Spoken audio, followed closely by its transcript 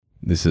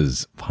This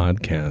is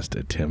podcast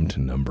attempt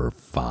number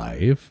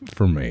 5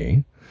 for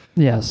me.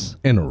 Yes.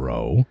 In a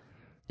row.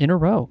 In a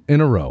row.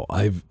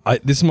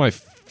 This is my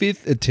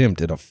 5th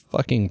attempt at a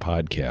fucking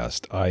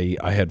podcast.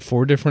 I had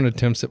 4 different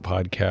attempts at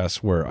podcasts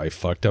where I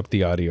fucked up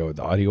the audio.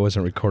 The audio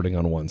wasn't recording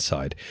on one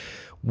side.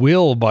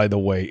 Will, by the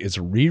way, is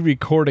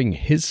re-recording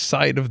his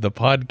side of the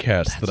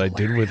podcast that I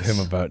did with him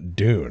about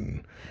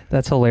Dune.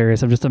 That's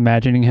hilarious. I'm just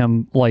imagining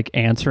him like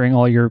answering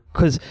all your,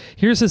 because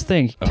here's his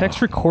thing. Tex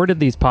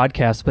recorded these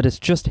podcasts, but it's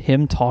just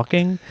him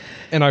talking.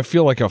 And I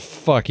feel like a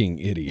fucking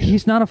idiot.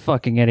 He's not a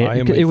fucking idiot. I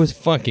am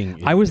fucking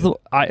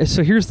idiot.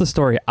 So here's the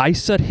story. I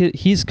set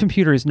his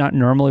computer is not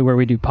normally where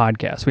we do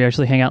podcasts. We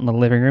actually hang out in the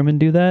living room and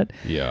do that.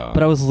 Yeah.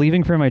 But I was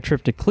leaving for my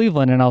trip to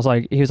Cleveland and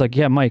he was like,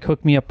 yeah, Mike,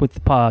 hook me up with the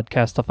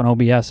podcast stuff on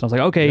OBS. And I was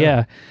like, okay,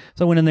 yeah.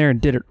 So I went in there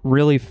and did it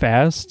really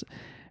fast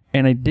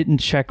and I didn't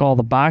check all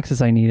the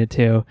boxes I needed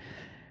to.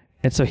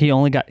 And so he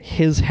only got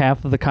his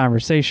half of the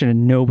conversation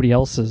and nobody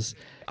else's.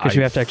 Because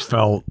you have to actually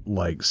felt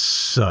like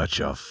such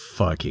a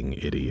fucking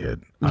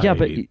idiot. Yeah,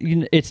 but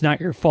it's not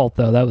your fault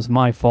though. That was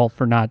my fault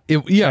for not.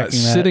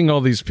 Sitting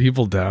all these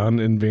people down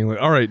and being like,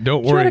 "All right,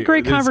 don't worry." You had a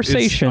great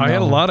conversation. I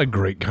had a lot of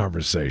great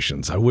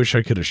conversations. I wish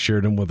I could have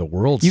shared them with the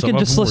world. You can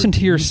just listen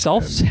to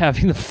yourself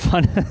having the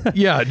fun.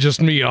 Yeah,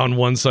 just me on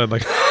one side,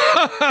 like.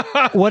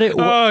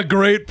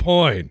 Great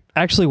point.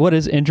 Actually, what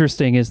is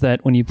interesting is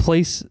that when you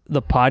place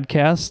the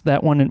podcast,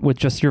 that one with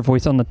just your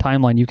voice on the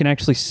timeline, you can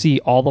actually see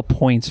all the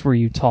points where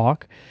you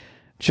talk,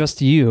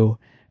 just you,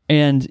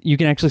 and you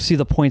can actually see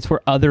the points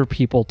where other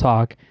people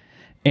talk.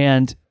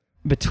 And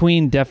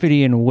between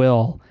Deputy and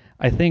Will,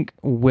 I think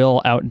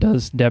Will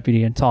outdoes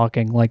Deputy in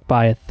talking like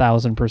by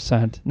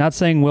 1,000%. Not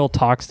saying Will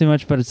talks too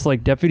much, but it's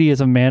like Deputy is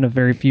a man of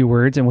very few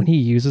words, and when he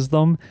uses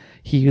them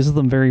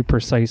very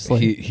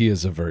precisely. He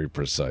is a very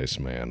precise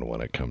man when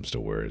it comes to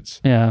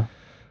words. Yeah.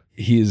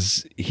 He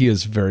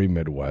is very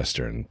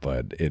Midwestern,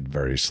 but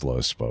very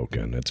slow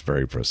spoken. It's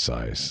very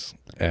precise,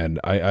 and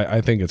I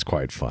think it's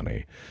quite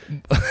funny.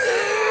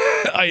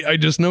 I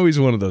just know he's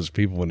one of those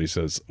people when he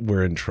says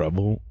we're in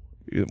trouble.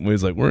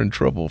 He's like, we're in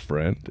trouble,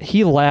 friend.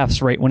 He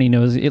laughs right when he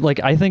knows it. Like,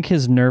 I think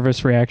his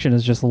nervous reaction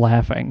is just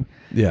laughing.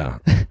 Yeah.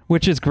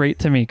 Which is great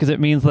to me because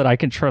it means that I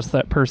can trust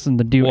that person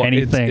to do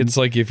anything. It's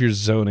like if you're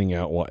zoning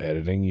out while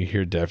editing, you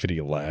hear Deputy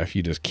laugh,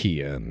 you just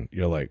key in.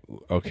 You're like,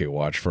 okay,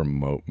 watch for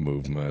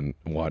movement.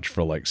 Watch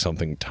for like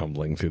something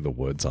tumbling through the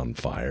woods on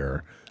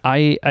fire.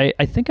 I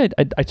think I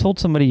told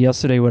somebody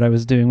yesterday what I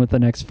was doing with the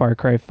next Far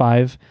Cry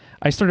 5.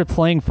 I started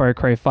playing Far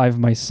Cry 5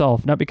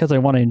 myself, not because I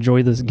want to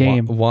enjoy this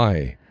game.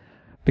 Why?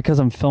 Because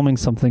I'm filming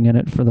something in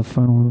it for the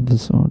final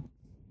episode.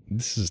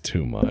 This is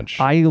too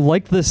much. I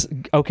like this.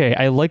 Okay,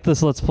 I like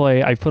this Let's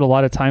Play. I put a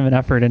lot of time and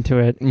effort into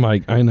it.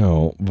 Mike, I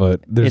know,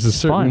 but there's a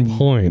certain fun.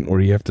 point where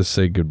you have to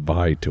say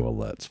goodbye to a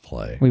Let's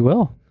Play. We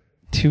will.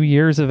 2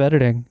 years of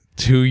editing.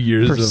 2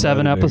 years for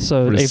 7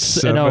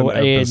 episodes.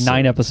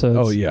 9 episodes.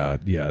 Oh yeah,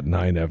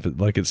 9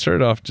 episodes. Like it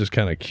started off just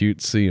kind of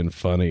cutesy and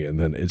funny, and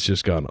then it's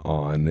just gone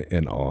on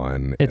and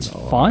on. It's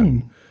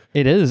fun.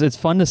 It is. It's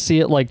fun to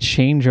see it like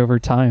change over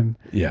time.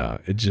 Yeah,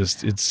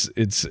 it's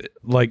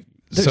like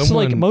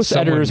most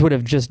editors would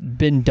have just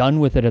been done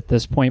with it at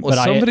this point. But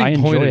somebody I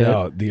enjoy pointed it.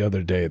 out the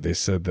other day. They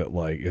said that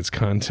like it's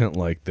content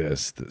like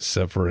this that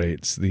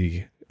separates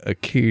the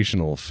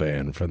occasional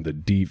fan from the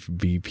deep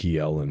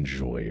BPL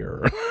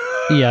enjoyer.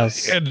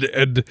 Yes.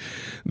 and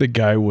the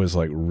guy was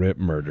like Rip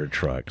Murder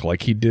Truck.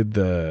 Like he did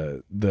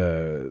the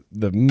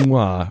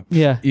mwah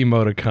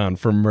emoticon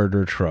for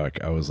Murder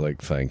Truck. I was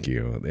like, thank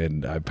you.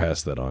 And I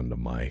passed that on to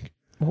Mike.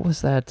 What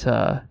was that?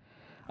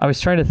 I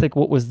was trying to think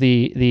what was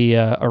the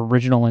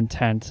original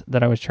intent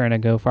that I was trying to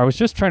go for. I was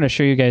just trying to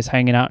show you guys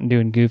hanging out and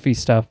doing goofy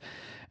stuff.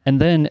 And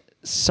then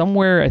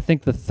somewhere, I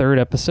think the 3rd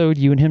episode,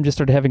 you and him just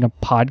started having a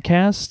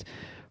podcast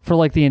for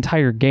like the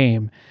entire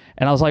game.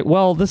 And I was like,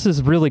 well, this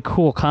is really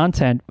cool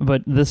content,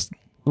 but this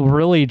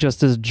really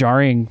just is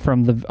jarring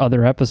from the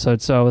other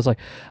episodes. So I was like,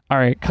 all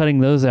right, cutting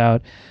those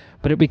out.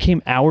 But it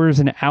became hours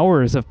and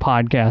hours of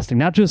podcasting,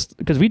 not just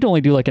because we'd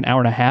only do like an hour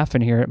and a half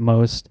in here at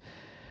most.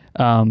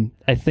 I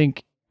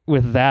think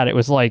with that, it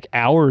was like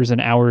hours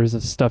and hours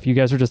of stuff. You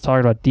guys were just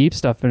talking about deep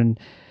stuff, and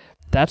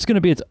that's going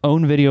to be its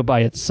own video by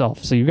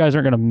itself. So you guys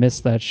aren't going to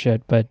miss that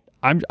shit. But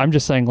I'm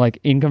just saying, like,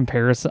 in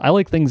comparison, I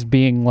like things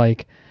being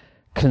like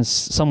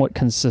somewhat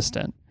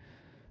consistent.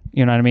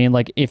 You know what I mean?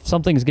 Like, if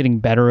something's getting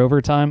better over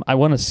time, I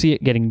want to see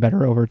it getting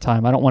better over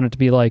time. I don't want it to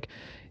be like,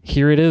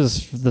 here it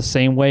is the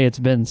same way it's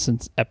been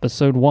since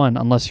episode 1,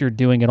 unless you're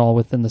doing it all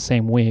within the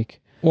same week.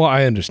 Well,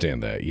 I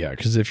understand that, yeah,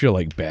 because if you're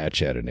like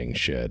batch editing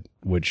shit,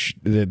 which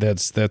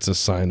that's a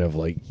sign of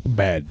like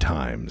bad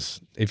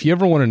times. If you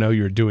ever want to know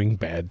you're doing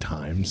bad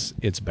times,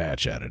 it's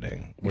batch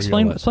editing.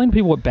 Explain to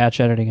people what batch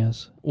editing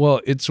is.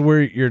 Well, it's where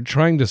you're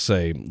trying to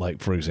say,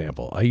 like, for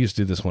example, I used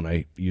to do this when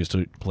I used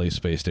to play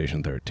Space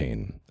Station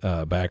 13,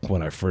 back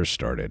when I first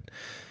started.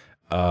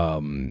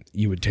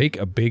 You would take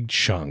a big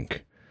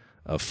chunk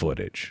of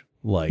footage,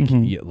 like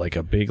like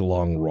a big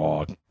long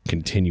raw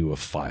continue a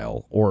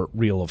file or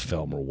reel of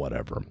film or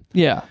whatever.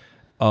 Yeah.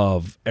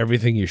 of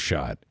everything you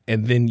shot,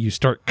 and then you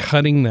start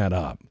cutting that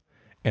up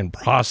and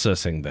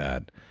processing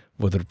that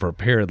with a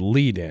prepared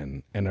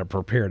lead-in and a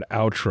prepared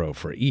outro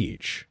for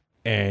each.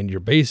 And you're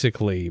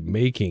basically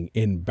making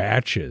in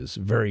batches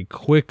very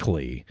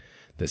quickly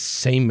the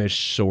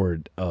same-ish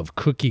sort of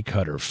cookie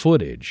cutter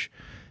footage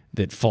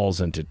that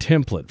falls into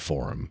template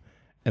form.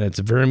 And it's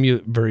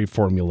very, very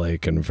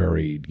formulaic and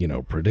very,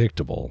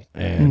 predictable.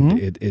 And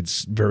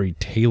it's very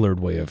tailored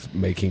way of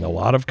making a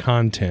lot of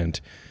content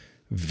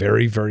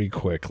very, very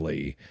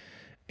quickly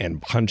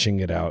and punching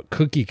it out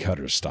cookie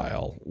cutter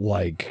style,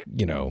 like,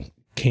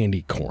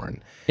 candy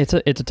corn. It's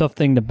a tough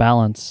thing to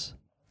balance.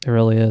 It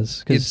really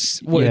is.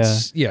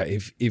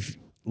 If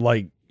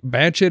like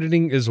batch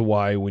editing is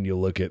why when you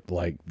look at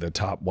like the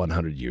top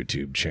 100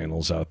 YouTube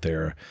channels out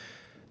there,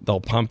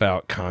 they'll pump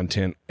out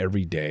content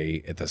every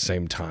day at the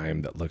same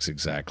time that looks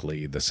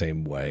exactly the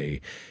same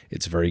way.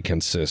 It's very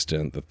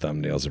consistent. The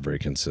thumbnails are very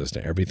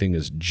consistent. Everything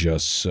is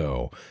just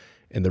so.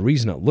 And the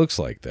reason it looks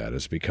like that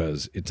is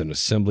because it's an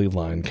assembly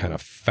line kind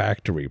of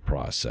factory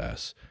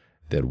process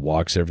that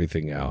walks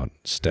everything out,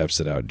 steps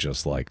it out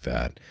just like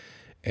that.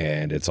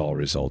 And it's all a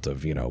result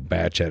of,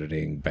 batch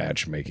editing,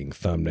 batch making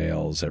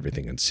thumbnails,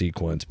 everything in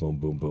sequence, boom,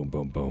 boom, boom,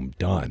 boom, boom,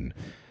 done.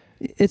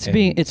 It's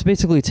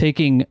basically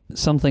taking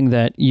something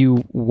that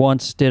you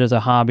once did as a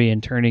hobby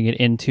and turning it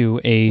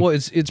into a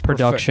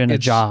production, a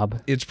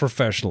job. It's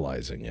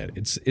professionalizing it.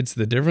 It's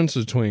the difference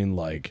between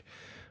like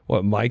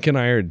what Mike and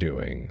I are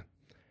doing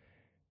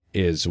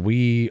is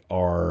we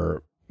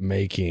are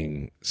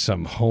making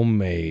some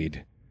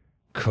homemade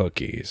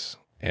cookies,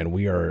 and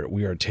we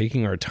are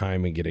taking our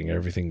time and getting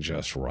everything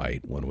just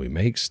right when we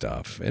make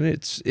stuff, and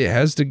it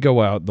has to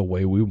go out the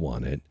way we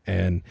want it.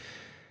 And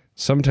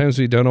sometimes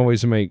we don't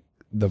always make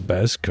the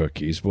best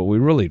cookies, but we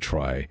really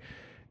try.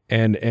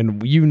 And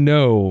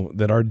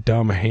that our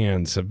dumb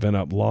hands have been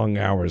up long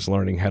hours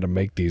learning how to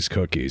make these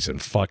cookies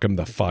and fuck them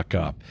the fuck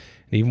up.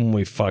 And even when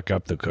we fuck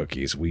up the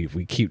cookies, we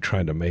keep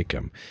trying to make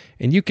them.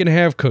 And you can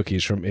have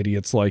cookies from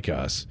idiots like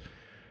us,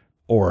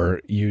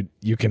 or you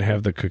can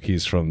have the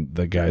cookies from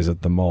the guys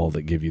at the mall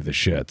that give you the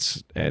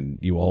shits, and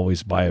you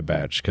always buy a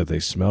batch because they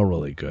smell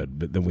really good,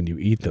 but then when you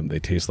eat them, they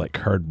taste like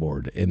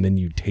cardboard, and then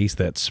you taste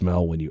that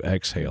smell when you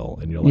exhale,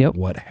 and you're like,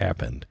 What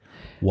happened?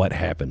 What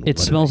happened? It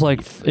smells like,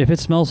 if it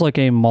smells like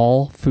a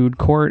mall food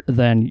court,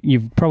 then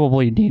you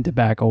probably need to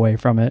back away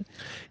from it.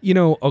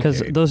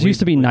 Because those used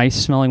to be nice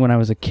smelling when I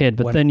was a kid,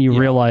 but then you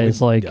realize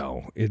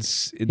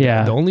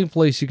the only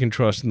place you can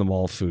trust in the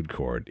mall food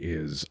court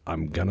is,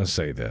 I'm going to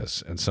say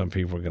this, and some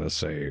people are going to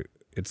say,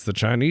 it's the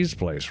Chinese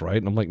place, right?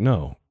 And I'm like,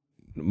 no.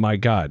 My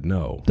God,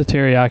 no. The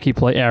teriyaki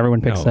place. Yeah,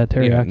 everyone picks that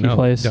teriyaki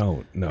place.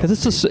 No.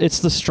 Because it's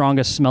the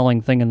strongest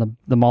smelling thing in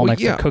the mall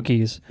next to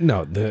cookies.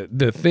 No,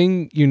 the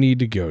thing you need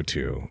to go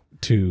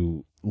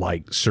to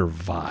like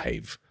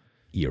survive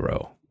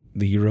Euro.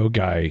 The Euro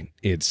guy,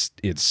 it's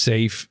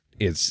safe.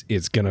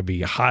 It's gonna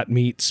be hot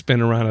meat,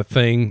 spin around a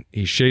thing.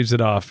 He shaves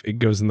it off. It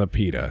goes in the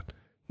pita.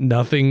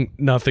 Nothing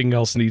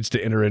else needs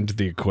to enter into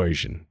the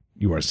equation.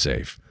 You are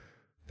safe.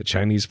 The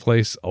Chinese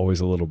place, always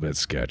a little bit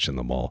sketch in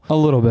the mall. A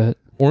little bit.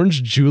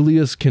 Orange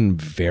Julius can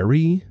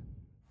vary.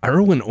 I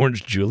remember when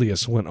Orange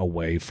Julius went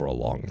away for a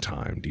long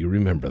time. Do you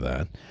remember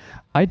that?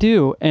 I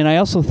do. And I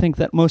also think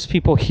that most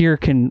people here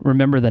can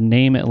remember the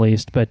name at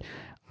least, but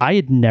I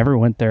had never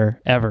went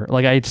there ever.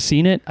 Like, I had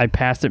seen it. I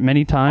passed it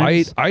many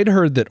times. I'd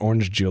heard that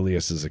Orange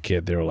Julius as a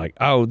kid, they were like,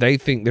 oh, they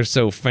think they're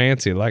so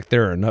fancy, like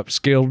they're an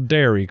upscale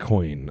Dairy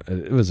Queen.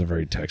 It was a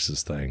very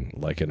Texas thing,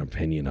 like an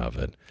opinion of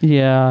it.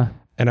 Yeah.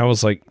 And I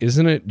was like,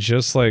 isn't it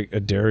just like a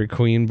Dairy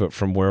Queen, but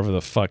from wherever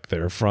the fuck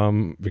they're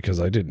from? Because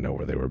I didn't know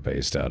where they were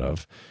based out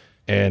of.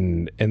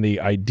 And the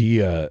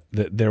idea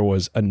that there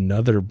was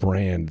another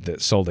brand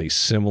that sold a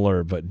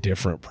similar but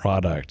different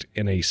product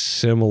in a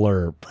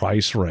similar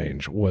price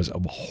range was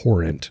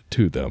abhorrent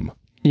to them.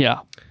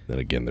 Yeah. Then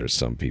again, there's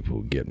some people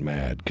who get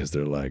mad because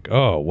they're like,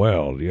 oh,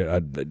 well,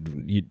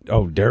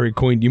 Dairy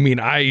Queen, you mean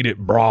I eat at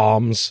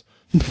Brahms?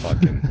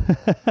 Fucking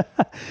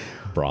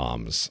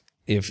Brahms.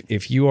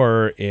 If you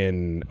are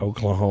in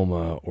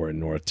Oklahoma or in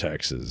North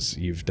Texas,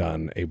 you've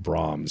done a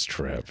Brahms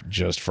trip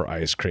just for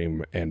ice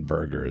cream and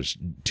burgers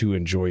to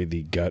enjoy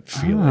the gut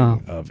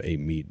feeling of a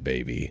meat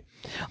baby.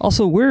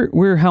 Also,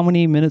 we're how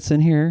many minutes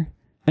in here?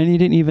 And you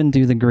didn't even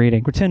do the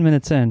grading. We're 10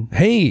 minutes in.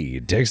 Hey,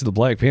 Tex of the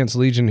Black Pants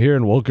Legion here,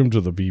 and welcome to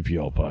the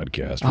BPL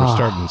podcast. We're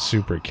starting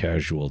super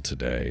casual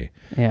today.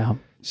 Yeah.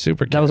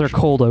 Super casual. That was our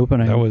cold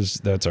opening.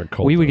 That's our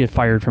cold We would get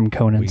fired from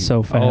Conan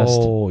so fast.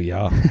 Oh,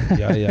 yeah.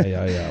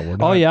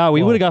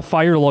 We would have got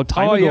fired a long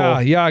time ago. Oh,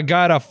 yeah, I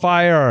got a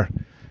fire.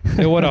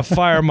 They would have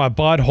fired my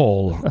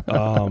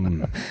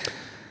butthole.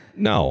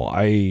 No,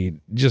 I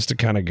just to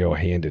kind of go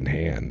hand in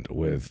hand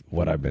with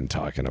what I've been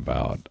talking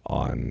about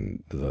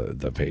on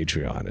the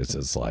Patreon.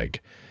 It's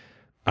like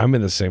I'm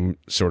in the same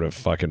sort of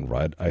fucking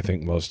rut I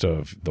think most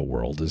of the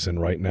world is in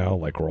right now.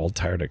 Like, we're all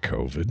tired of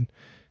COVID.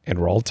 And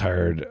we're all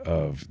tired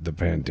of the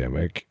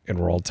pandemic, and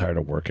we're all tired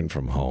of working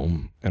from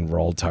home, and we're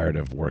all tired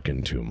of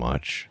working too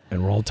much,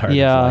 and we're all tired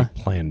of like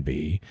Plan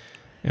B.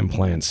 and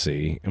Plan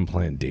C and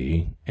Plan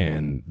D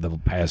and the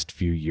past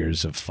few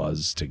years of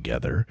fuzz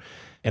together.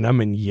 And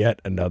I'm in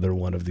yet another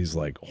one of these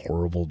like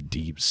horrible,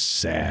 deep,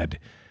 sad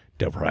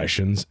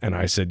depressions. And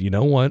I said, you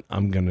know what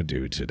I'm going to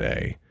do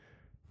today?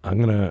 I'm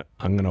going to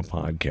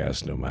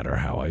podcast no matter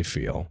how I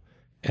feel.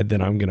 And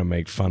then I'm going to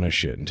make fun of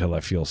shit until I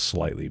feel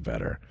slightly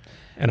better.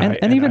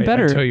 And even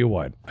better. I tell you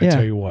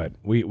what,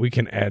 we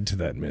can add to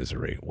that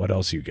misery. What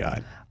else you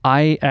got?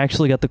 I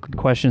actually got the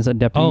questions that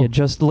Deputy had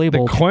just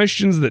labeled. The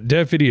questions that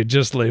Deputy had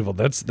just labeled.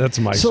 That's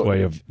Mike's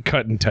way of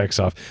cutting Tex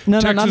off.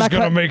 Tex is going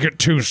to make it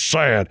too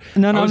sad.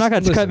 I'm not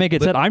going to make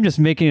it sad. I'm just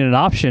making it an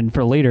option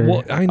for later.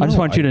 Well, I just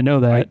want you to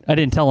know that. I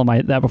didn't tell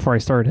him that before I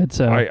started.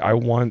 So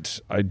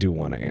I do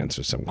want to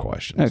answer some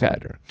questions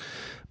later.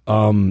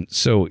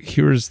 So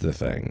here's the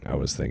thing I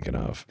was thinking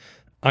of.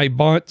 I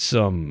bought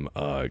some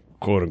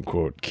quote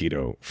unquote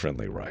keto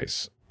friendly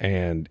rice,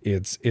 and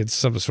it's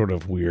some sort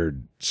of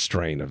weird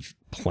strain of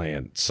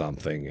plant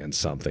something and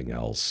something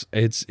else.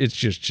 It's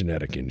just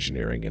genetic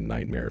engineering and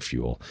nightmare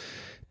fuel.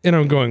 And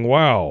I'm going,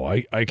 wow,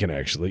 I can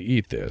actually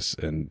eat this,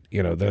 and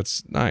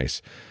that's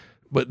nice.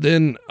 But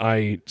then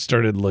I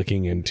started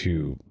looking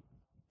into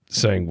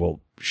saying, well,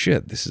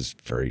 shit, this is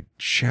very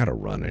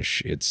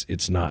Shadowrun-ish.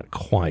 It's not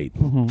quite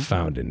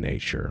found in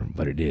nature,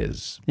 but it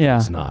is. Yeah.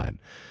 It's not.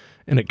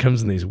 And it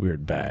comes in these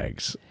weird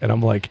bags. And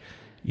I'm like,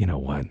 you know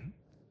what?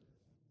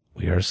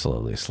 We are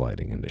slowly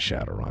sliding into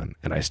Shadowrun.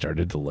 And I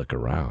started to look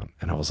around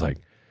and I was like,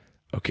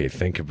 okay,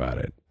 think about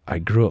it. I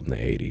grew up in the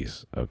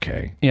 80s,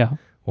 okay? Yeah.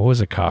 What was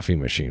a coffee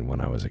machine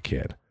when I was a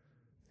kid?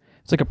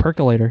 It's like a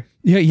percolator.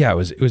 Yeah.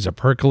 It was a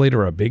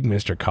percolator, a big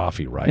Mr.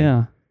 Coffee, right?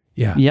 Yeah.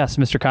 Yeah. Yes,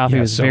 Mr. Coffee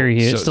was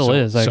it still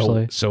is,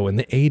 actually. So in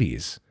the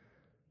 80s,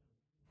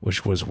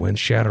 which was when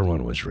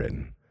Shadowrun was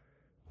written,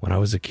 when I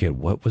was a kid,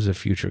 what was a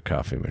future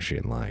coffee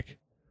machine like?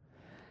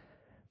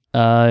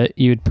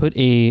 You'd put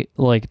a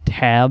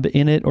tab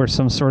in it or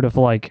some sort of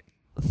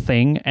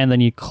thing, and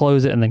then you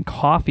close it, and then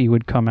coffee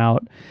would come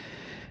out.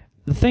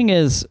 The thing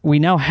is, we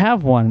now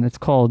have one. It's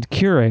called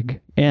Keurig,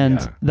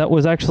 and that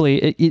was actually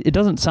it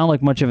doesn't sound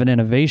like much of an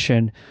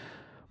innovation,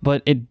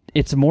 but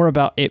it's more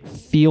about it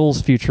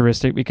feels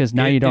futuristic because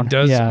now you don't. It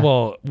does. Yeah.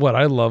 Well, what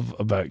I love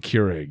about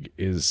Keurig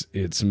is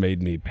it's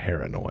made me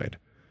paranoid.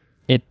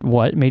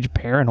 What made you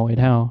paranoid?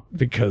 How?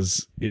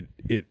 Because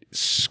it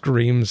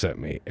screams at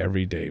me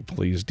every day,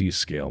 please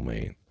descale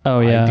me. Oh,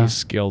 yeah. I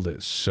descaled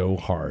it so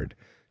hard,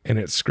 and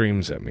it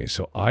screams at me.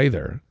 So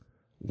either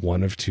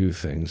one of two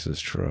things is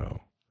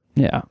true.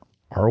 Yeah.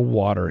 Our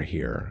water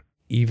here,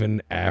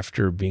 even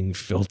after being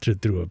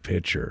filtered through a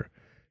pitcher,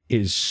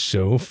 is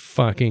so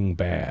fucking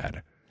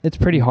bad. It's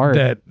pretty hard.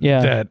 Hard.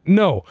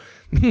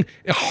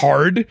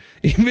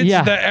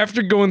 That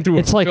after going through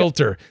a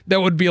filter,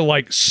 that would be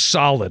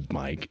solid,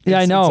 Mike.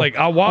 I know. It's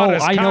like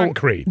water's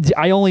concrete.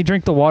 I only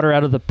drink the water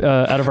out of the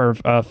out of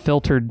our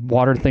filtered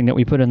water thing that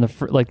we put in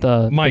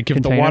the Mike.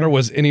 If the water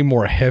was any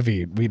more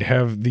heavy, we'd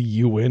have the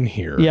UN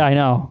here. Yeah, I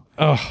know.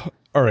 All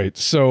right.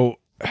 So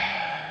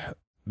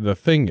the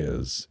thing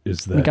is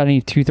that we got any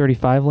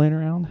 235 laying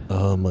around?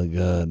 Oh my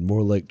God,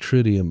 more like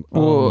tritium.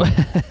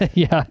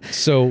 Yeah.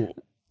 So.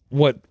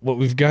 What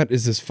we've got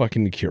is this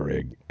fucking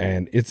Keurig,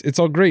 and it's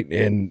all great.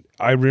 And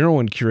I remember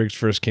when Keurigs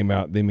first came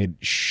out, they made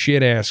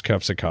shit ass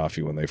cups of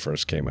coffee when they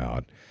first came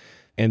out.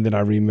 And then I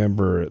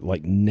remember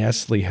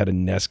Nestle had a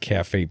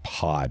Nescafe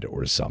pod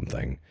or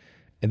something,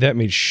 and that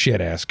made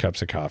shit ass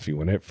cups of coffee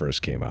when it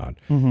first came out.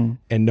 Mm-hmm.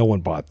 And no one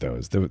bought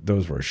those.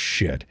 Those were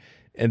shit.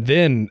 And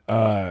then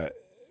I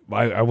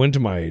went to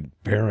my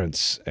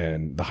parents,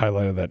 and the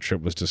highlight of that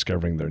trip was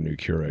discovering their new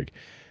Keurig.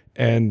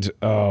 And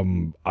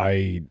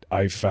I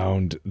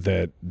found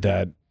that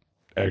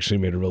actually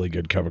made a really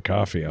good cup of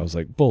coffee. I was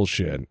like,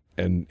 bullshit.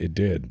 And it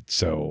did.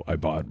 So I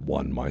bought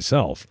one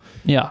myself.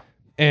 Yeah.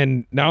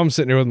 And now I'm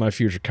sitting here with my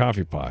future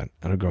coffee pot,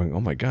 and I'm going,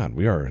 oh my God,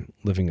 we are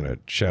living in a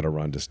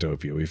Shadowrun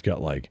dystopia. We've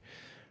got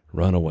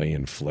runaway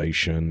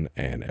inflation,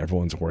 and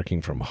everyone's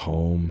working from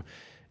home,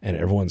 and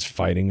everyone's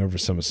fighting over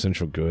some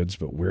essential goods,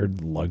 but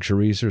weird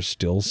luxuries are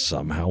still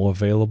somehow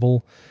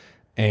available.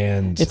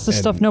 And it's the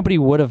stuff nobody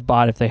would have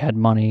bought if they had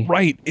money.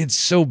 Right. It's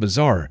so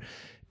bizarre.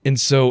 And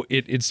so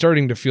it's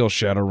starting to feel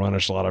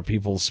Shadowrun-ish. A lot of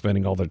people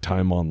spending all their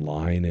time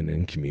online and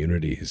in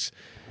communities.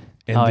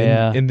 And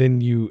And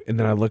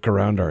then I look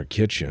around our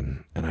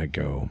kitchen and I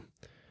go,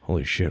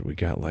 holy shit, we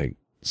got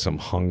some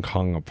Hong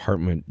Kong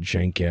apartment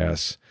jank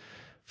ass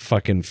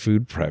fucking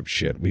food prep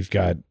shit. We've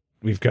got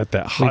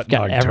that hot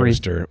dog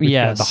toaster. We've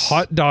got the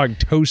hot dog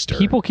toaster.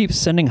 People keep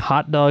sending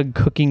hot dog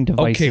cooking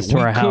devices to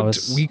our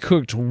house. We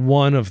cooked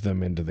one of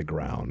them into the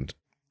ground.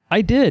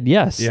 I did,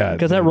 yes. Yeah,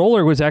 because that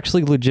roller was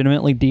actually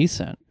legitimately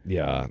decent.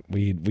 Yeah,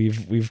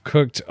 we've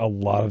cooked a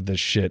lot of this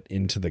shit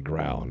into the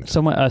ground.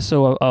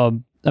 So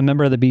a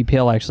member of the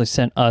BPL actually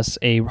sent us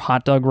a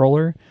hot dog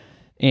roller,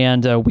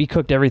 and we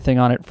cooked everything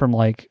on it from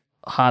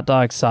hot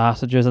dog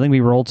sausages. I think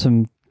we rolled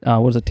some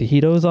what was it,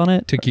 taquitos on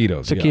it?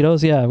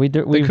 Taquitos, yeah.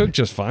 They cook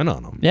just fine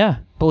on them. Yeah,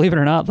 believe it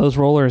or not, those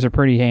rollers are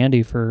pretty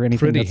handy for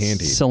anything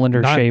that's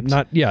cylinder shaped.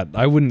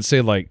 I wouldn't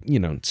say like,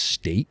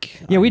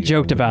 steak. Yeah, we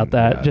joked about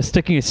that. Yeah. Just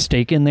sticking a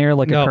steak in there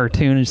like a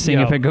cartoon and seeing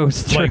if it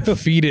goes through. Like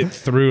feed it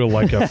through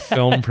like a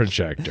film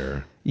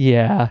projector.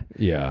 Yeah.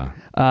 Yeah.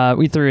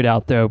 We threw it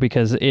out though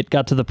because it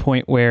got to the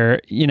point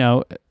where,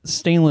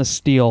 stainless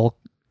steel,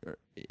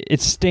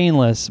 it's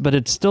stainless, but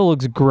it still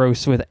looks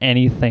gross with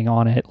anything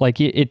on it. Like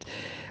it's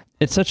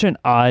such an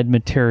odd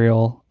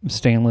material,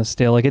 stainless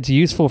steel. Like it's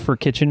useful for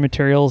kitchen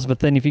materials, but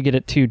then if you get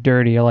it too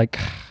dirty, you're like,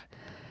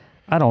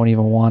 I don't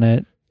even want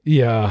it.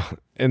 Yeah.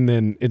 And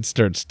then it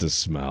starts to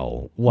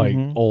smell like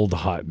old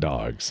hot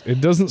dogs.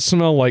 It doesn't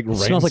smell like it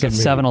smells like a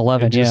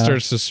 7-Eleven. It just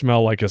starts to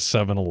smell like a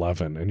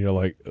 7-Eleven. And you're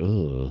like,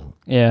 ugh.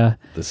 Yeah.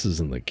 This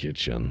is in the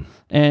kitchen.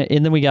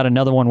 And then we got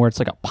another one where it's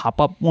like a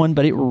pop-up one,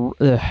 but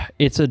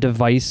it's a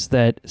device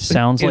that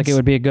sounds like it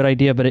would be a good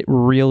idea, but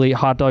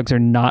hot dogs are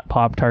not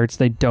Pop-Tarts.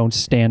 They don't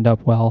stand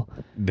up well.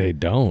 They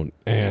don't.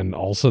 And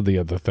also the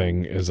other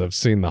thing is I've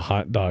seen the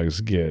hot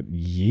dogs get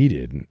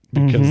yeeted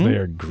because they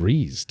are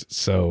greased.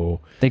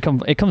 So it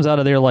comes out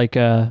of there like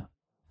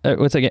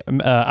what's like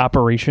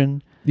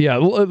operation. Yeah,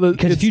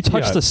 because if you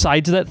touch the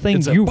sides of that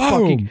thing, you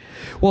fucking.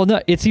 Well,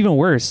 no, it's even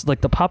worse.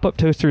 Like the pop-up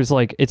toaster is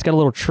like it's got a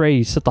little tray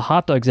you set the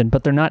hot dogs in,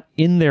 but they're not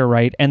in there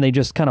right, and they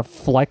just kind of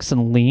flex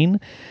and lean.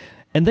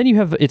 And then you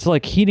have it's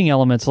like heating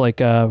elements, like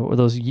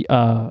those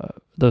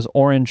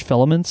orange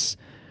filaments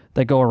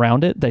that go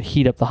around it that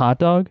heat up the hot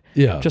dog.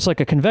 Yeah, just like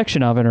a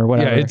convection oven or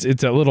whatever. Yeah,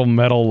 it's a little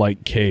metal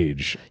like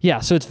cage. Yeah,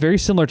 so it's very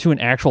similar to an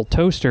actual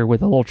toaster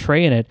with a little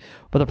tray in it.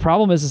 But the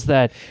problem is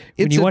that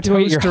when you want to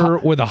eat your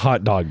with a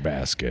hot dog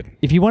basket.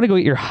 If you want to go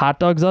eat your hot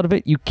dogs out of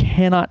it, you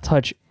cannot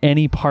touch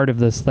any part of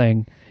this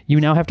thing.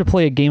 You now have to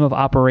play a game of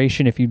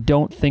operation if you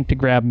don't think to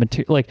grab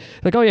material. Like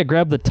oh yeah,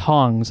 grab the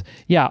tongs.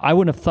 Yeah, I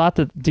wouldn't have thought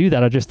to do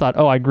that. I just thought,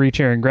 I'd reach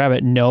here and grab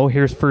it. No,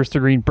 here's first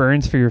degree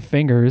burns for your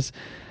fingers.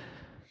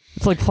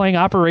 It's like playing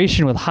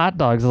Operation with hot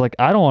dogs. It's like,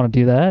 I don't want to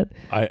do that.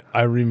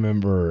 I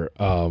remember,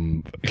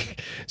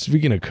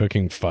 speaking of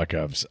cooking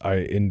fuck-ups,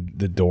 in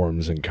the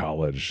dorms in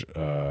college,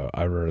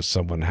 I remember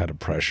someone had a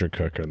pressure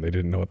cooker and they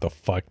didn't know what the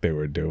fuck they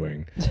were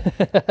doing.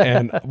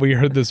 And we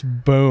heard this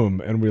boom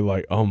and we were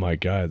like, oh my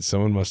God,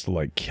 someone must have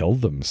like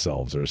killed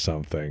themselves or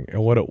something.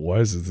 And what it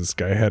was is this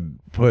guy had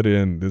put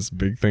in this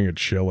big thing of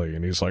chili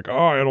and he's like,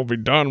 it'll be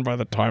done by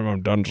the time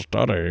I'm done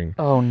studying.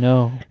 Oh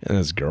no. And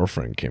his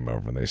girlfriend came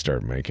over and they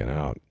started making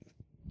out.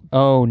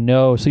 Oh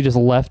no, so he just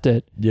left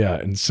it. Yeah,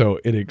 and so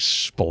it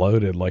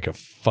exploded like a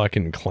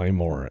fucking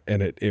claymore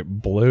and it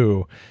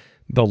blew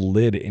the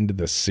lid into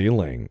the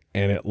ceiling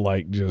and it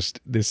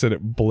they said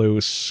it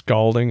blew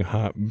scalding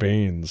hot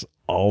beans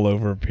all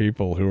over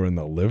people who were in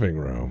the living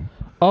room.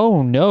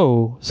 Oh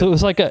no. So it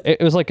was like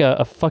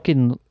a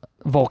fucking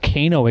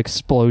volcano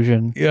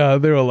explosion. Yeah,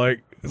 they were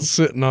like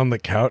sitting on the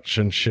couch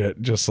and shit,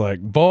 just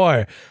like,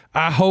 boy,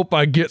 I hope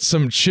I get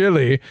some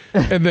chili,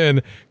 and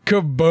then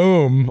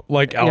kaboom,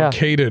 like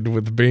allocated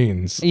with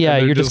beans. Yeah,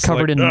 you're just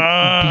covered in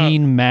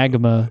bean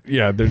magma.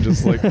 Yeah, they're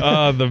just like,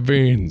 the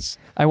beans.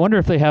 I wonder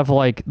if they have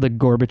like the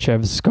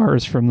Gorbachev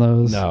scars from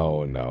those.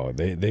 No,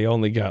 they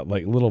only got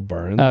like little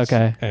burns.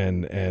 Okay,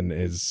 and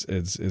it's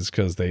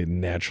because they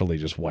naturally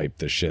just wiped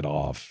the shit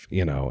off,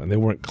 and they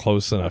weren't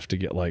close enough to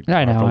get like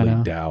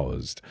properly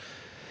doused.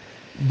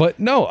 But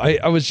no,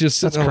 I was just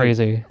that's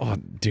crazy.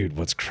 Like, dude,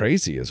 what's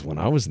crazy is when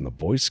I was in the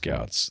Boy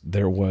Scouts,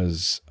 there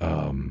was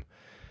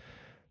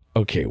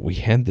we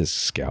had this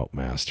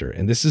scoutmaster,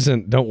 and this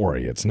isn't. Don't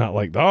worry, it's not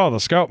like the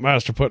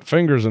scoutmaster put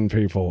fingers in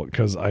people,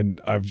 because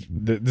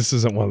this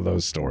isn't one of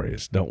those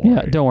stories. Don't worry.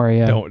 Yeah, don't worry.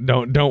 Yeah.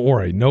 Don't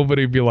worry.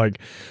 Nobody be like,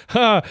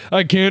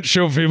 I can't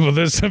show people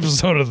this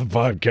episode of the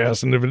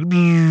podcast,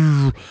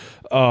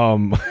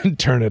 and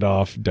turn it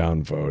off,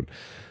 downvote.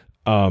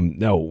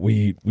 No,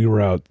 we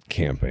were out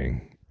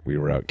camping. We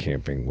were out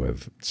camping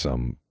with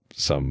some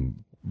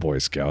Boy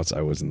Scouts. I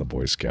was in the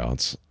Boy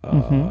Scouts,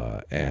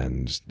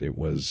 and it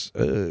was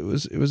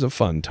a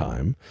fun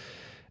time.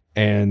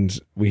 And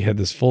we had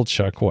this full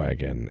chuck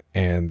wagon,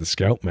 and the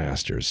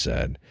Scoutmaster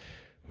said,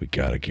 "We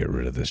gotta get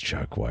rid of this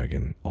chuck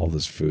wagon. All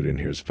this food in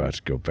here is about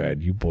to go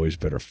bad. You boys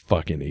better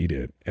fucking eat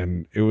it."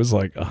 And it was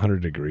like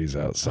 100 degrees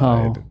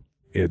outside. Oh.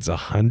 It's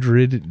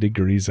 100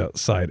 degrees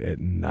outside at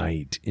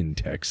night in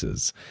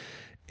Texas.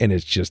 And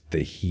it's just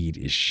the heat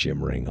is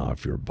shimmering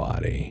off your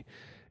body.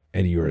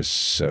 And you are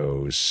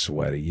so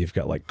sweaty. You've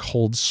got like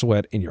cold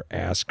sweat in your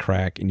ass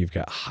crack, and you've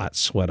got hot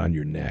sweat on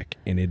your neck.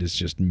 And it is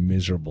just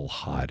miserable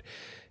hot.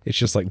 It's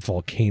just like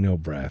volcano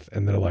breath.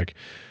 And they're like,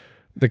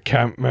 the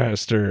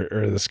campmaster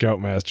or the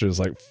scoutmaster is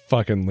like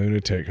fucking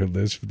lunatic who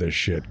lives for this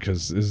shit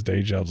because his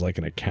day job's like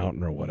an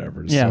accountant or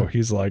whatever. Yeah. So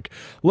he's like,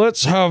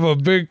 let's have a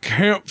big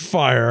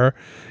campfire,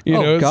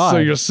 God. So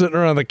you're sitting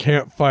around the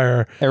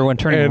campfire, everyone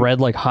turning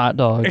red like hot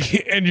dogs,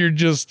 and you're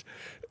just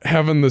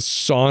having the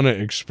sauna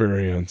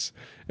experience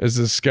as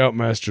the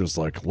scoutmaster's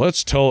like,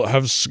 let's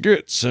have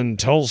skits and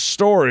tell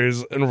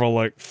stories. And we're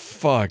like,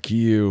 fuck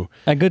you.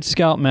 A good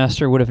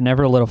scoutmaster would have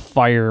never lit a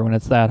fire when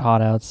it's that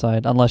hot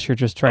outside, unless you're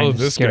just trying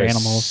to scare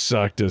animals. This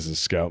guy sucked as a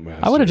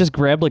scoutmaster. I would have just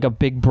grabbed like a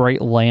big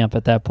bright lamp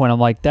at that point. I'm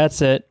like,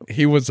 that's it.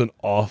 He was an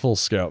awful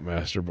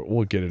scoutmaster, but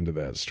we'll get into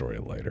that story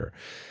later.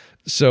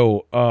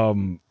 So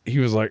he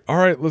was like, all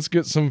right, let's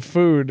get some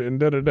food and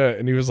da-da-da.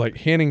 And he was like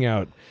handing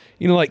out,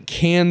 like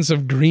cans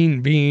of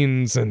green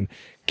beans and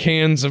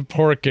cans of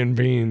pork and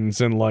beans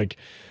and like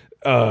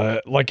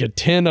a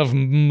tin of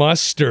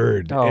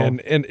mustard.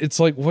 And it's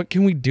like, what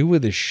can we do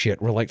with this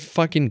shit? We're like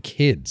fucking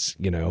kids,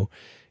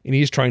 and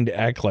he's trying to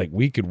act like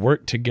we could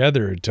work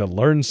together to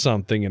learn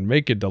something and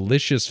make a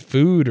delicious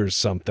food or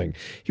something.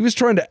 He was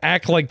trying to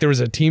act like there was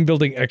a team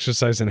building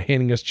exercise and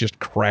handing us just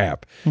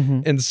crap.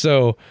 And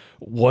so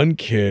one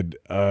kid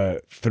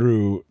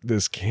threw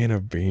this can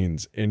of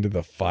beans into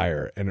the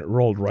fire and it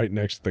rolled right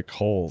next to the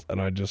coals.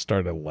 And I just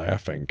started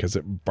laughing because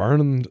it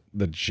burned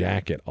the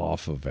jacket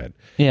off of it.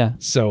 Yeah.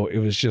 So it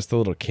was just a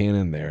little can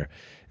in there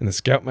and the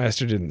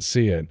scoutmaster didn't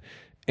see it.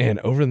 And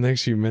over the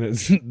next few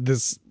minutes,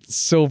 this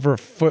silver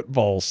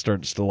football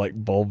starts to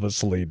like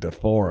bulbously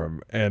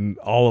deform and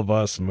all of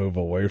us move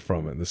away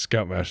from it. And the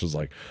scoutmaster's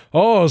like,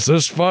 oh, is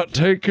this spot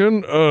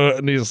taken?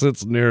 And he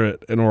sits near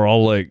it and we're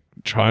all like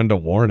trying to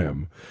warn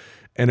him.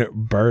 And it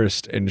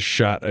burst and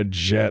shot a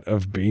jet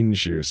of bean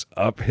juice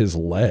up his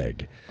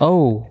leg.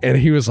 Oh. And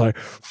he was like,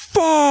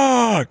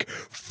 fuck.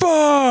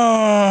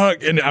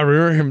 And I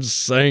remember him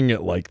saying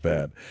it like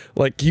that.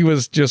 Like he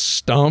was just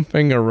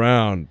stomping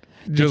around.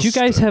 Did you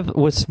guys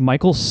was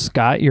Michael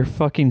Scott your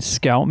fucking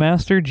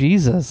scoutmaster?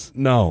 Jesus.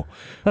 No.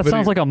 That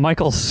sounds like a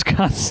Michael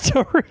Scott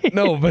story.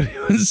 No, but he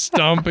was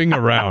stomping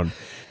around.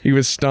 He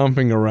was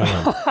stomping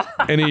around.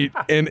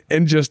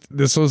 And just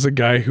this was a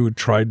guy who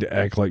tried to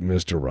act like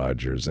Mr.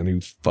 Rogers and he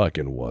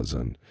fucking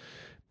wasn't.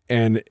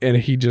 And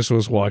he just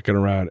was walking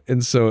around.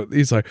 And so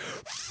he's like,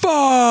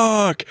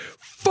 fuck.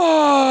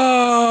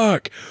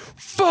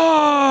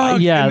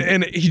 Yeah.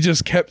 And he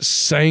just kept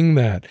saying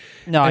that.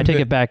 No, I take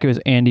it back. It was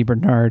Andy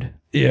Bernard.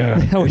 Yeah.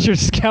 That was your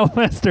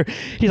scoutmaster.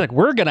 He's like,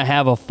 we're going to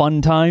have a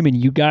fun time and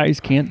you guys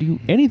can't do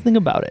anything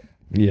about it.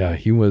 Yeah,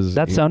 he was.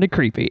 That sounded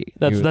creepy.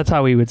 That's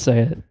how he would say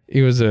it.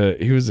 He was a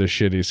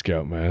shitty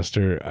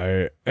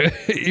scoutmaster.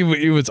 He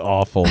was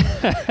awful.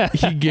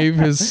 He gave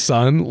his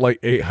son like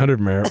 800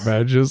 merit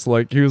badges.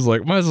 Like he was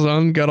like, my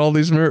son got all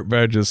these merit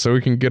badges so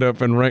he can get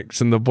up in ranks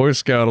in the Boy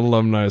Scout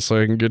alumni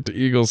so I can get to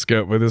Eagle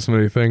Scout with this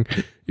many things.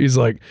 He's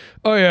like,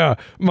 oh yeah,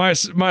 my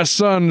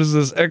son is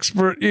this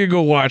expert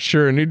eagle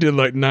watcher and he did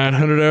like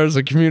 900 hours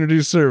of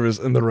community service.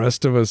 And the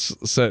rest of us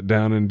sat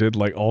down and did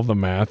like all the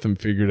math and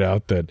figured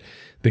out that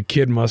the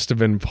kid must have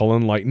been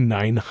pulling like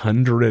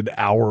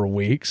 900-hour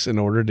weeks in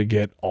order to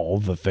get all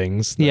the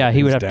things. Yeah,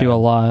 he would have to do a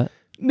lot.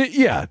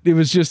 Yeah, it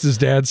was just his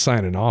dad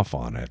signing off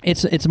on it.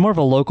 It's more of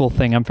a local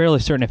thing. I'm fairly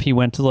certain if he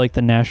went to like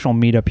the national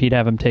meetup, he'd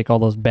have him take all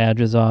those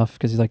badges off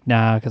because he's like,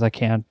 nah, because I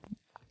can't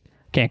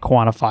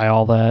quantify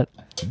all that.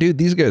 Dude,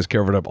 these guys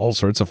covered up all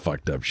sorts of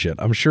fucked up shit.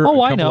 I'm sure a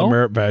couple of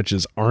merit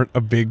badges aren't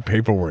a big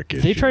paperwork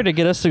issue. They tried to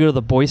get us to go to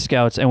the Boy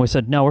Scouts, and we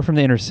said, no, we're from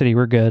the inner city.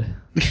 We're good.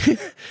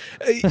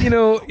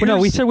 No,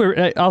 we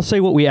said I'll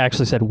say what we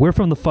actually said. We're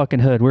from the fucking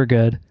hood. We're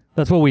good.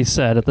 That's what we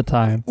said at the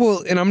time.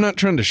 Well, and I'm not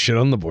trying to shit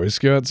on the Boy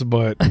Scouts,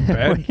 but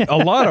a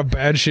lot of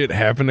bad shit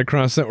happened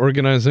across that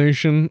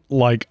organization,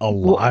 like a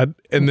lot.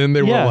 And then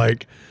they were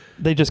like...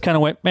 They just kind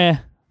of went, meh.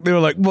 They were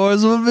like,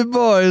 boys will be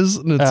boys.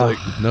 And it's like,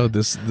 no,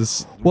 this.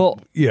 Well,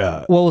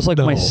 yeah. Well, it was like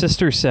my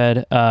sister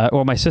said,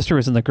 my sister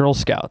was in the Girl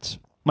Scouts.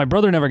 My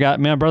brother never got,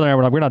 my brother and I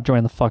were like, we're not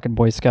joining the fucking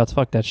Boy Scouts.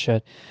 Fuck that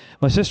shit.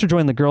 My sister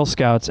joined the Girl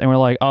Scouts and we're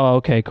like, oh,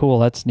 okay, cool.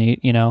 That's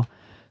neat.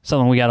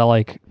 Something we got to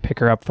like pick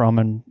her up from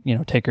and,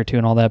 take her to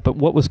and all that. But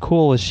what was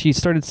cool was she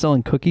started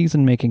selling cookies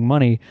and making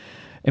money.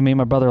 And me and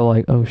my brother were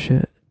like, oh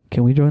shit,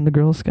 can we join the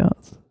Girl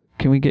Scouts?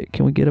 Can we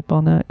get up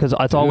on that? Because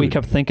that's all we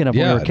kept thinking of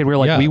when we were a kid. We were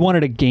like, we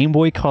wanted a Game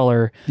Boy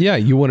Color. Yeah,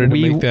 you wanted to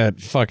make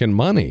that fucking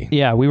money.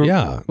 Yeah, we were.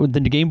 Yeah. The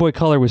Game Boy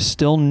Color was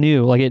still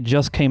new. Like, it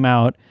just came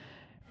out.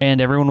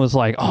 And everyone was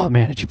like, oh,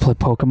 man, did you play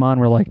Pokemon?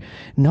 We're like,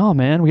 no,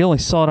 man, we only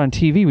saw it on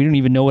TV. We didn't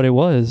even know what it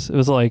was. It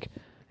was like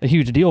a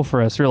huge deal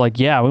for us. We were like,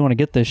 yeah, we want to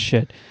get this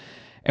shit.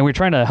 And we were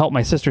trying to help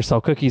my sister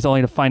sell cookies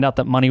only to find out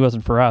that money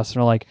wasn't for us.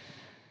 And we're like,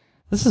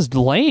 this is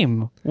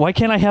lame. Why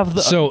can't I have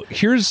the... So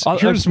here's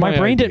my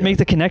brain didn't make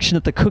the connection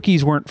that the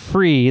cookies weren't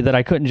free, that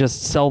I couldn't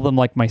just sell them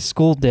like my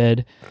school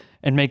did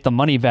and make the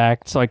money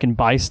back so I can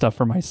buy stuff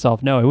for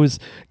myself. No, it was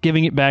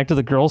giving it back to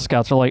the Girl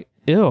Scouts. They're like,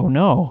 ew,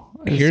 no.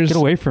 Get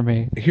away from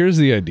me. Here's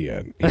the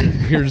idea.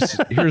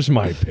 Here's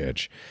my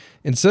pitch.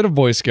 Instead of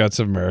Boy Scouts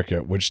of America,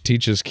 which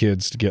teaches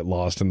kids to get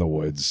lost in the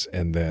woods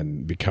and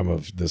then become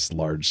of this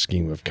large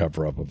scheme of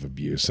cover-up of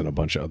abuse and a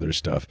bunch of other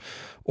stuff,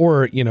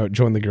 or,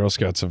 join the Girl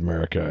Scouts of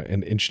America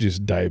and introduce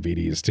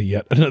diabetes to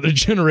yet another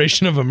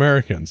generation of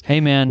Americans.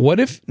 Hey, man.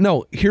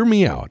 Hear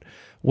me out.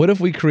 What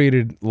if we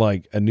created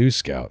like a new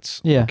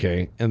Scouts? Yeah.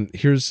 Okay. And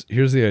here's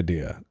the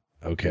idea.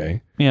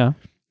 Okay. Yeah.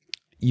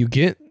 You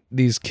get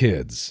these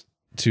kids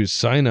to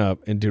sign up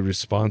and do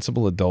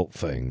responsible adult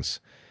things.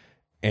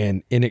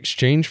 And in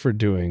exchange for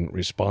doing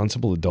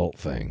responsible adult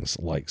things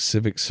like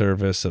civic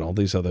service and all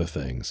these other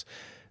things,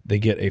 they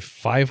get a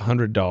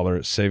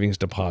 $500 savings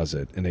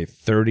deposit in a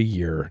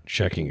 30-year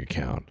checking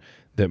account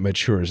that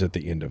matures at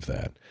the end of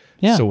that.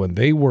 Yeah. So when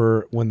they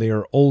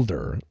are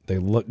older, they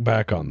look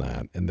back on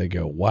that and they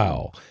go,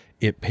 wow,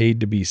 it paid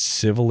to be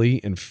civilly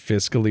and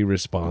fiscally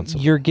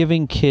responsible. You're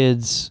giving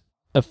kids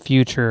a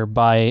future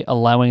by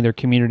allowing their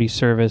community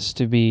service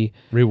to be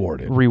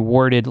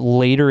rewarded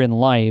later in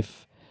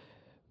life.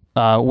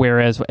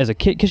 Whereas as a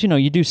kid, because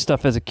you do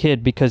stuff as a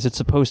kid because it's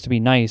supposed to be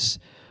nice,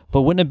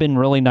 but wouldn't it have been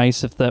really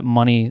nice if that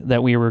money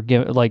that we were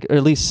given, or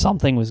at least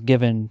something was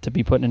given to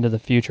be put into the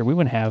future? We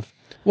wouldn't have.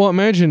 Well,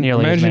 imagine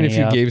if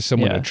you up. gave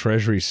someone a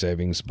treasury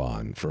savings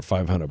bond for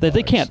 $500.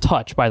 They can't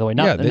touch, by the way.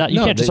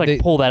 You can't just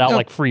pull that out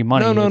like free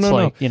money.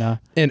 No.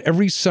 And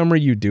every summer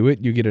you do it,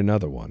 you get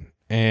another one.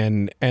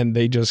 And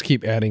they just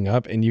keep adding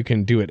up, and you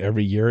can do it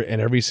every year.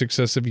 And every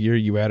successive year,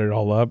 you add it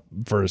all up.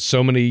 For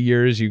so many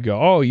years, you go,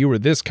 oh, you were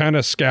this kind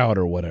of scout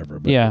or whatever.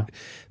 But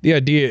the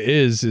idea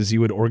is you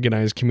would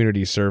organize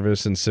community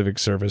service and civic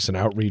service and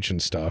outreach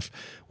and stuff,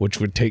 which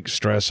would take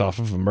stress off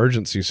of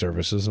emergency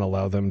services and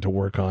allow them to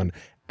work on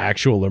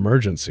actual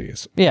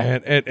emergencies. Yeah.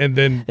 And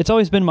then it's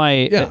always been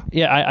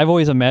I've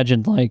always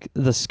imagined like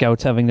the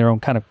scouts having their own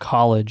kind of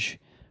college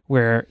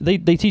where they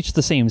teach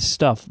the same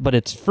stuff, but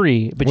it's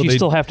free, but you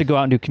still have to go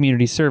out and do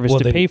community service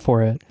to pay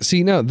for it.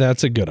 See, now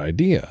that's a good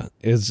idea.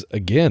 Is,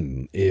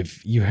 again,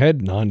 if you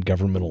had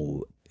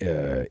non-governmental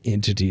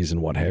entities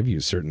and what have you,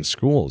 certain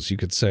schools, you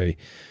could say,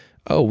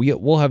 oh,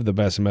 we'll have the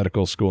best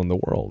medical school in the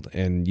world,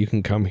 and you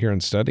can come here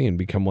and study and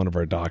become one of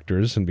our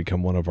doctors and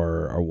become one of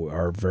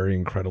our very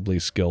incredibly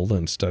skilled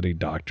and studied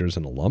doctors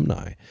and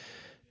alumni.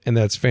 And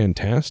that's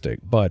fantastic.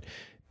 But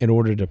in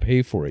order to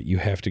pay for it, you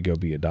have to go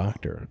be a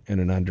doctor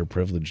in an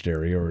underprivileged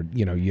area, or,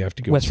 you have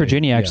to go. West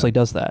Virginia actually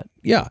does that.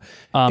 Yeah.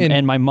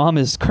 And my mom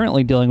is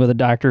currently dealing with a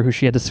doctor who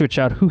she had to switch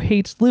out, who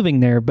hates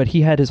living there, but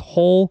he had his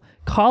whole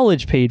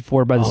college paid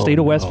for by the state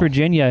of West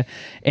Virginia.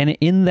 And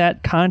in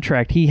that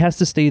contract, he has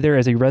to stay there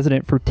as a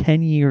resident for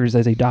 10 years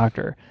as a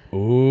doctor.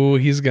 Oh,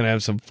 he's going to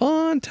have some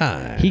fun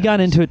time. He got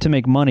into it to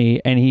make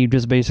money, and he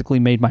just basically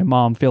made my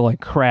mom feel like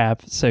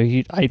crap. So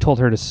I told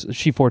her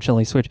she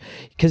fortunately switched,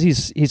 because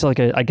he's like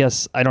I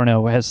guess, I don't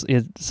know, has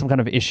some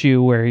kind of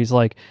issue where he's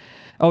like,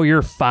 oh,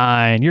 you're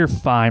fine.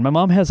 My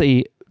mom has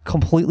a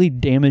completely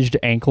damaged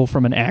ankle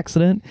from an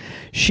accident.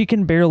 She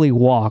can barely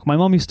walk. My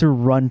mom used to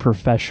run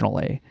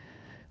professionally.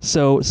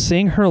 So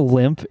seeing her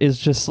limp is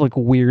just like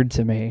weird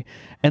to me.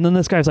 And then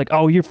this guy's like,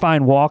 oh, you're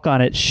fine, walk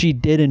on it. She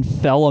did and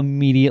fell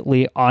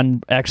immediately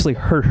actually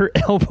hurt her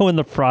elbow in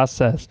the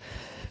process.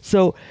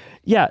 So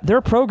yeah, there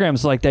are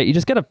programs like that. You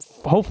just gotta,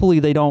 hopefully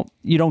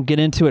you don't get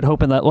into it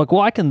hoping that, like,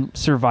 well, I can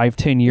survive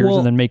 10 years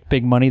and then make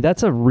big money.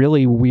 That's a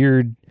really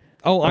weird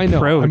approach. I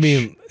know. I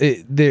mean,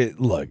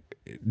 look,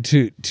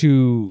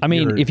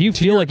 if you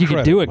feel like you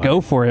could do it, go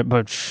for it.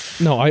 But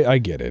no, I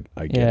get it.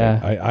 I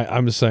get it.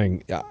 I'm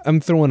saying, I'm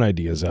throwing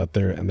ideas out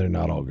there, and they're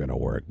not all going to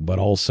work. But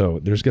also,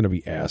 there's going to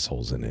be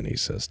assholes in any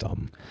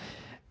system.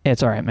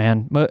 It's all right,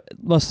 man. But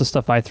most of the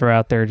stuff I throw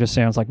out there just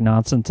sounds like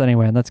nonsense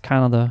anyway, and that's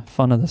kind of the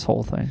fun of this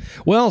whole thing.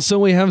 Well, so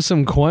we have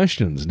some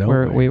questions,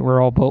 don't we?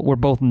 We're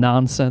both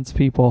nonsense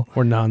people.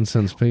 We're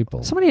nonsense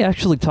people. Somebody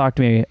actually talked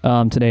to me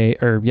today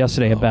or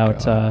yesterday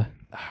about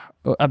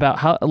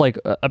how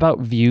about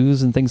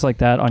views and things like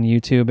that on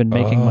YouTube and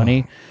making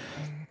money.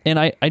 And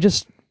I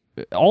just,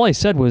 all I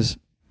said was,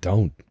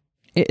 don't.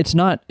 It's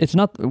not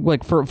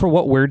like for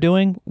what we're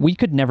doing, we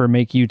could never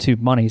make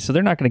YouTube money. So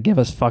they're not going to give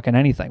us fucking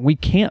anything. We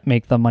can't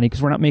make the money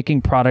because we're not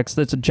making products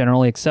that's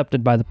generally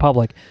accepted by the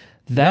public.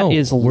 That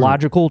is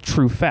logical,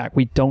 true fact.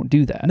 We don't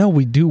do that. No,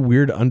 we do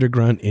weird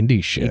underground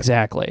indie shit.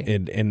 Exactly.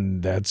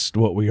 And that's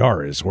what we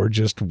are, is we're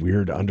just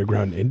weird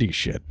underground indie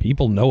shit.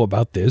 People know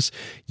about this.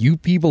 You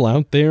people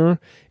out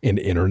there in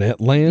internet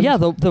land. Yeah,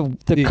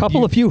 the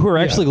couple of you who are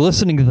actually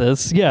listening to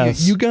this,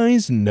 yes. You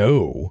guys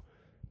know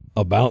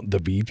about the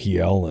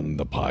BPL and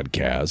the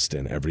podcast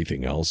and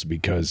everything else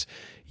because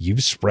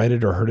you've spread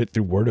it or heard it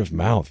through word of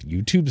mouth.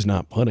 YouTube's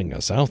not putting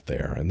us out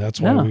there. And that's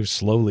why we've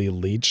slowly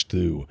leached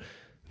through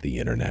the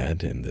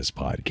internet and this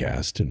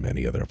podcast and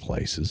many other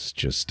places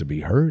just to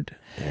be heard.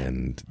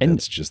 And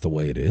that's just the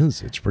way it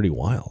is. It's pretty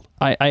wild.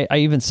 I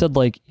even said,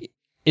 like,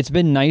 it's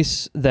been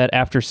nice that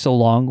after so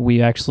long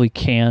we actually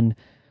can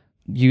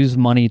use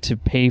money to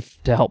pay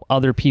to help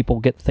other people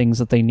get things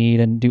that they need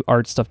and do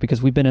art stuff,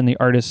 because we've been in the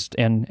artist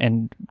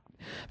and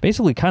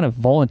basically kind of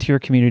volunteer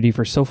community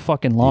for so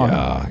fucking long.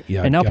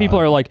 Yeah. And now people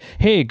are like,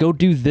 hey, go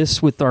do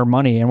this with our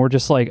money. And we're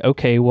just like,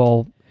 okay,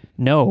 well,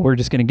 no, we're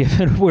just going to give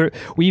it.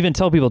 We even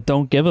tell people,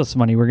 don't give us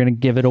money. We're going to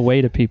give it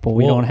away to people.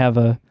 We don't have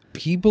a...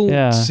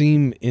 People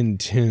seem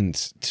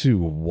intent to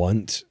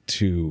want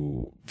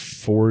to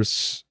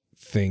force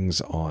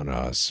things on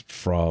us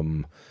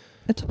from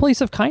It's a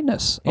place of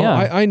kindness. Oh,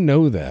 Yeah. I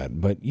know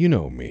that, but you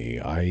know me.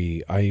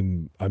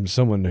 I'm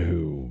someone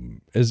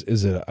who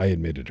I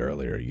admitted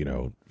earlier,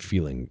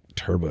 feeling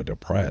turbo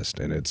depressed,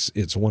 and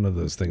it's one of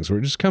those things where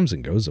it just comes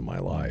and goes in my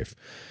life.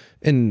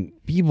 And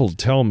people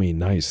tell me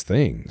nice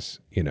things,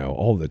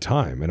 all the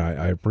time, and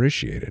I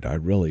appreciate it. I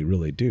really,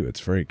 really do. It's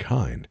very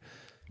kind.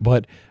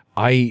 But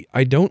I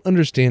don't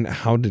understand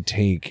how to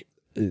take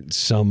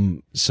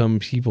some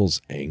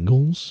people's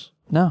angles.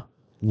 No.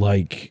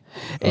 Like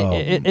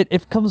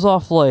it comes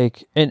off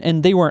like,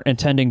 and they weren't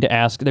intending to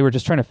ask. They were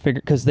just trying to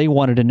figure, because they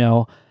wanted to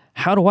know,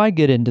 how do I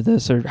get into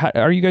this? Or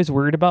are you guys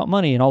worried about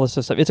money and all this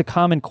stuff? It's a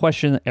common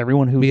question that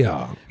everyone who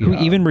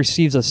even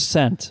receives a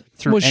cent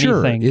through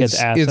anything gets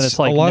asked. And it's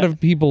like a lot of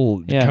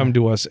people come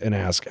to us and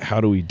ask, how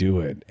do we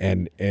do it?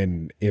 And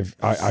if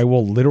I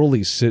will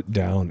literally sit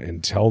down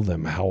and tell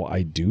them how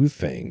I do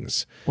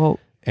things.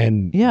 Well,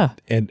 and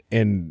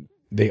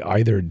they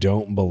either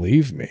don't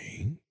believe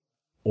me,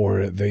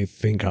 or they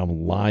think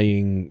I'm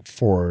lying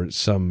for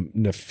some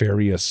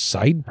nefarious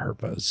side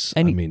purpose.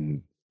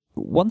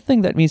 One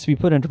thing that needs to be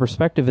put into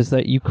perspective is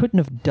that you couldn't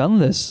have done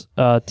this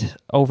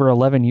over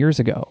 11 years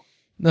ago.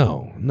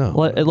 No.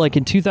 Like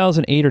in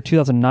 2008 or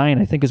 2009,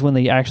 I think is when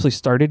they actually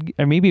started,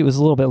 or maybe it was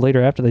a little bit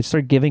later after they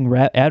started giving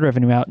ad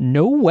revenue out.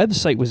 No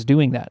website was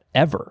doing that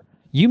ever.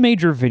 You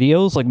made your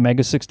videos like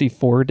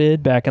Mega64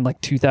 did back in like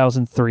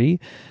 2003.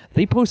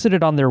 They posted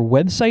it on their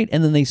website,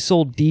 and then they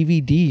sold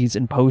DVDs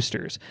and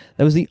posters.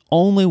 That was the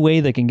only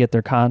way they can get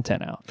their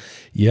content out.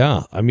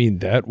 Yeah,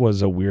 that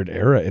was a weird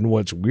era. And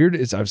what's weird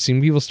is I've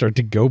seen people start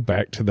to go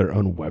back to their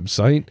own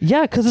website.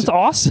 Yeah, because it's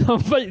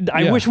awesome. But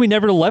I wish we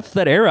never left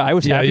that era. I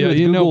was happy with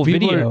Google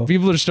Video.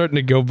 People are starting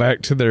to go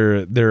back to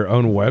their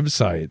own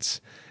websites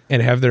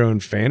and have their own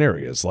fan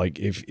areas. Like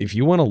if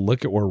you want to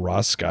look at where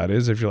Ross Scott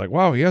is, if you're like,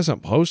 wow, he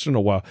hasn't posted in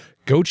a while,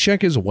 go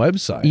check his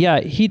website.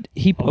 Yeah,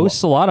 he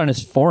posts a lot on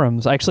his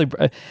forums. Actually,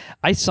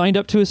 I signed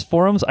up to his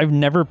forums. I've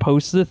never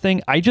posted a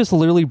thing. I just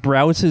literally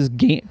browse his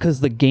game,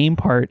 because the game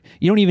part,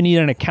 you don't even need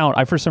an account.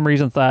 I, for some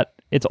reason, thought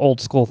it's old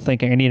school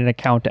thinking I need an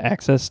account to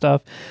access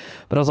stuff.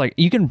 But I was like,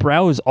 you can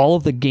browse all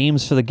of the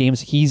games for the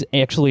games he's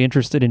actually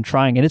interested in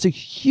trying. And it's a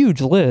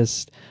huge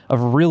list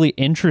of really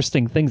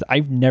interesting things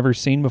I've never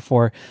seen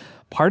before.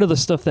 Part of the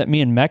stuff that me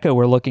and Mecca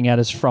were looking at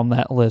is from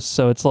that list.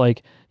 So it's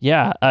like,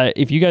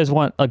 if you guys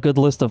want a good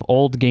list of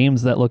old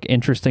games that look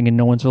interesting and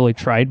no one's really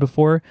tried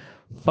before,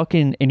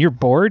 and you're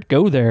bored,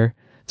 go there.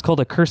 It's called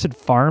Accursed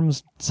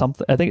Farms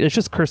something. I think it's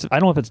just Cursed. I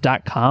don't know if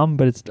it's .com,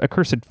 but it's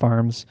Accursed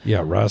Farms.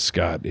 Yeah, Ross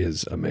Scott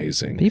is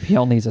amazing.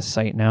 BPL needs a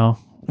site now.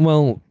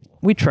 Well,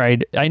 we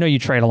tried. I know you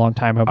tried a long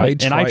time ago, I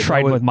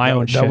tried with my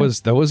own shit.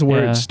 That was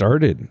where it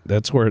started.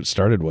 That's where it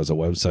started, was a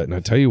website. And I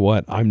tell you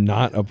what, I'm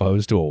not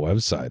opposed to a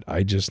website.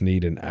 I just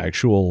need an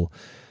actual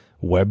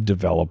web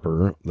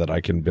developer that I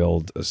can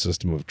build a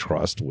system of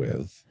trust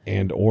with,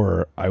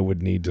 or I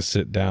would need to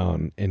sit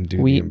down and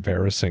do the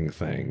embarrassing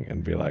thing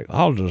and be like,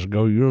 I'll just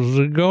go use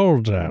the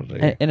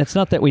GoDaddy. And it's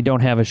not that we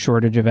don't have a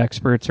shortage of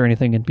experts or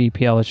anything in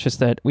BPL. It's just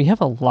that we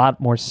have a lot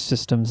more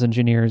systems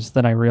engineers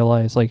than I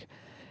realize. Like,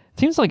 it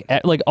seems like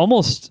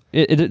almost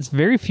it's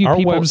very few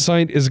people. Our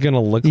website is going to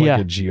look like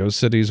a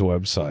GeoCities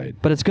website.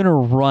 But it's going to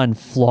run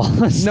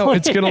flawlessly. No,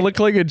 it's going to look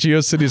like a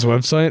GeoCities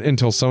website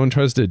until someone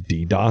tries to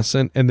DDoS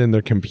it, and then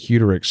their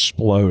computer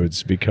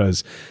explodes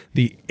because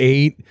the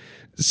 8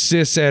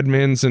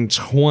 sysadmins and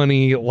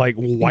 20 like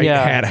white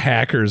hat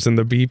hackers in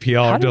the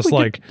BPL are just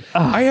like,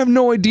 I have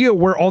no idea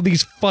where all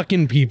these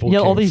fucking people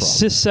came all these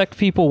from. syssec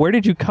people, where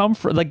did you come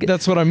from? Like,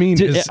 that's what I mean.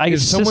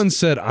 If someone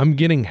said, I'm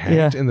getting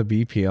hacked in the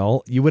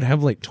BPL, you would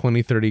have like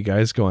 20, 30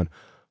 guys going,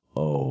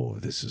 oh,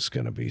 this is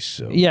going to be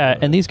so good.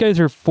 And these guys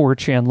are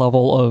 4chan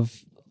level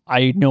of,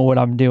 I know what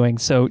I'm doing.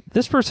 So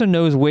this person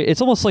knows. It's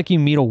almost like you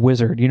meet a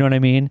wizard. You know what I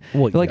mean?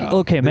 Well, like,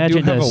 okay,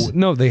 imagine this.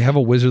 They have a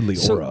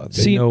wizardly aura.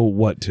 They know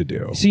what to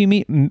do. So you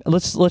meet.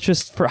 Let's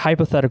just, for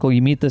hypothetical,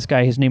 you meet this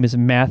guy. His name is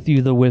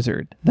Matthew the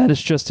Wizard. That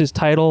is just his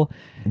title.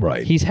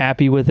 Right. He's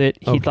happy with it.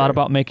 He thought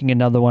about making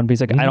another one, but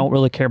he's like, I don't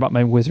really care about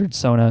my wizard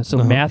Sona. So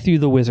Matthew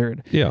the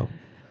Wizard. Yeah.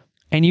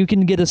 And you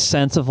can get a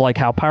sense of like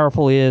how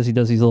powerful he is. He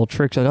does these little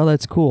tricks. Like, oh,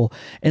 that's cool.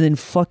 And then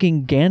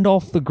fucking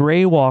Gandalf the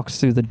Grey walks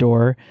through the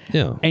door.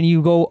 Yeah. And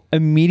you go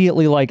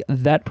immediately like,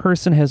 that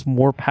person has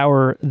more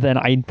power than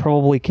I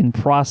probably can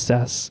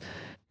process.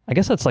 I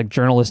guess that's like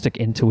journalistic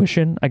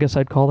intuition. I guess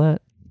I'd call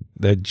that.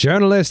 The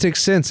journalistic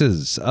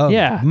senses of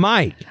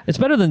might. It's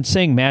better than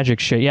saying magic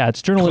shit. Yeah,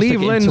 it's journalistic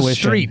Cleveland intuition.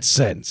 Street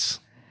sense.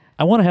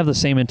 I want to have the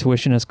same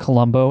intuition as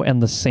Columbo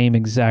and the same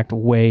exact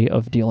way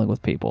of dealing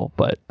with people,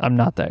 but I'm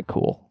not that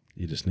cool.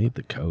 You just need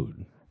the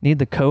code. Need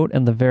the code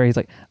and the he's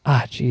like,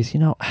 geez,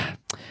 I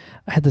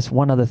had this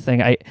one other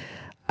thing. I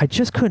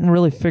just couldn't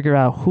really figure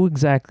out who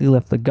exactly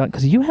left the gun,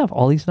 because you have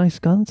all these nice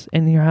guns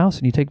in your house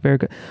and you take very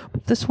good.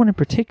 But this one in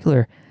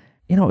particular,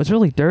 it was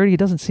really dirty. It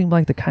doesn't seem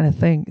like the kind of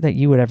thing that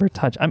you would ever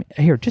touch. I mean,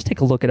 here, just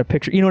take a look at a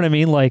picture. You know what I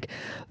mean? Like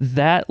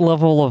that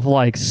level of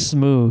like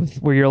smooth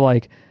where you're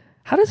like,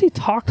 how does he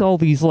talk to all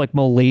these like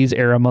Malaise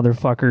era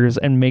motherfuckers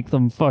and make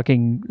them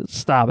fucking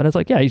stop? And it's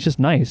like, yeah, he's just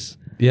nice.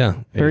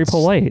 Yeah. Very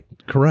polite.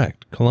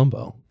 Correct.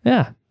 Columbo.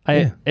 Yeah.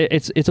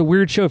 It's a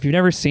weird show. If you've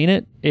never seen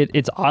it,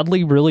 it's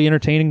oddly really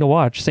entertaining to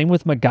watch. Same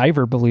with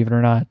MacGyver, believe it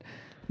or not.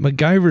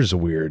 MacGyver's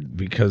weird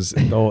because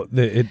he'll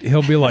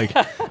be like,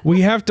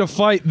 we have to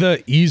fight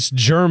the East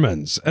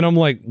Germans. And I'm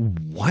like,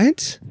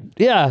 what?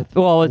 Yeah.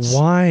 Well, it's...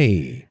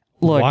 Why?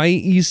 Look, why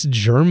East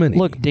Germany?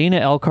 Look, Dana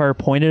Elcar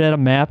pointed at a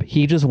map.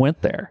 He just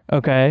went there.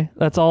 Okay?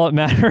 That's all that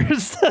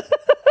matters.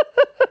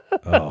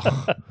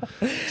 Oh.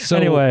 So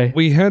anyway,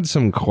 we had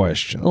some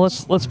questions.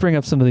 Let's bring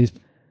up some of these.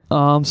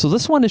 So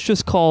this one is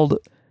just called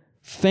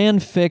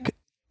Fanfic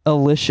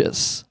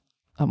Alicious.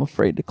 I'm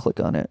afraid to click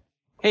on it.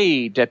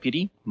 Hey,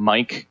 Deputy,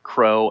 Mike,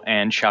 Crow,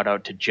 and shout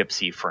out to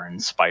Gypsy for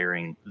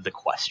inspiring the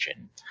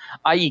question.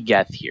 I.e.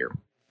 Geth here.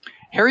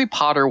 Harry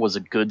Potter was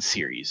a good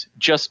series,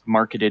 just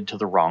marketed to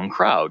the wrong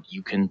crowd.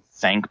 You can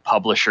thank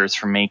publishers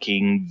for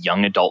making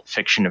young adult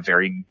fiction a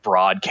very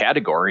broad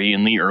category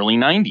in the early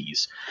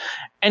 90s.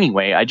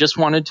 Anyway, I just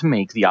wanted to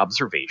make the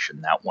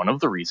observation that one of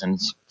the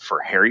reasons for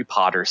Harry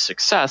Potter's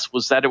success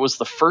was that it was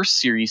the first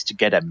series to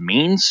get a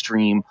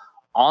mainstream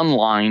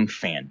online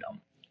fandom.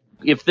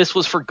 If this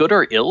was for good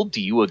or ill,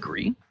 do you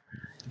agree?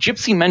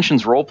 Gypsy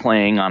mentions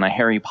role-playing on a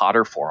Harry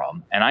Potter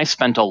forum, and I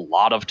spent a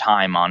lot of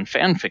time on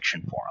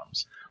fanfiction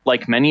forums.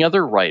 Like many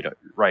other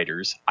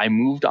writers, I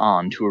moved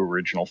on to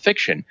original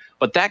fiction,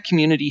 but that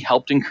community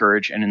helped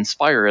encourage and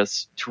inspire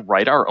us to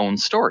write our own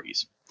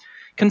stories.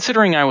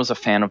 Considering I was a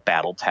fan of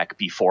Battletech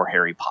before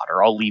Harry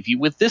Potter, I'll leave you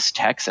with this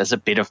text as a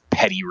bit of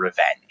petty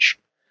revenge.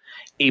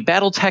 A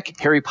Battletech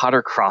Harry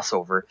Potter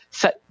crossover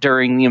set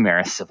during the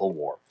American Civil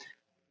War.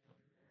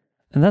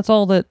 And that's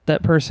all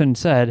that person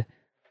said.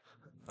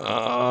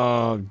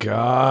 Oh,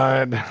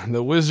 God.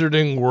 The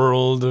wizarding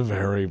world of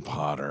Harry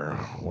Potter,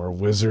 where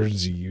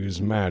wizards use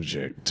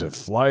magic to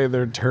fly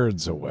their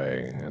turds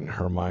away, and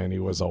Hermione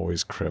was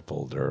always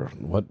crippled, or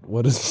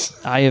what is...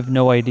 I have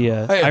no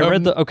idea. I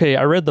read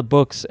the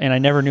books, and I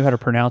never knew how to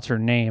pronounce her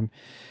name.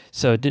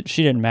 So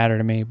she didn't matter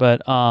to me,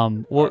 but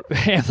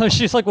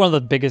she's like one of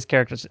the biggest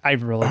characters. I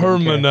really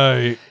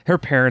Hermione. Her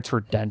parents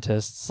were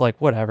dentists,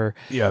 like whatever.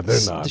 Yeah,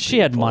 they're not. She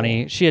had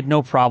money. She had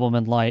no problem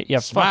in life. Yeah,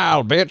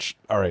 smile, bitch.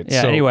 All right.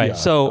 Yeah.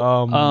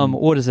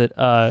 What is it?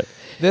 That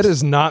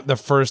is not the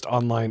first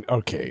online.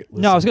 Okay.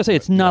 Listen, no, I was gonna say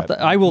it's not.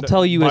 I will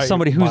tell you as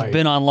somebody who's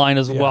been online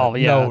as well.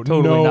 Yeah,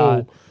 totally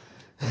not.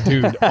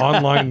 Dude,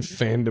 online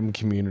fandom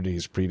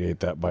communities predate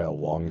that by a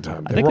long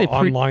time. There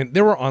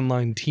were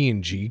online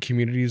TNG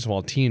communities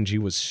while TNG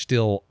was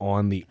still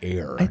on the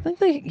air. I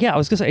think I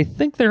was gonna say, I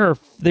think they were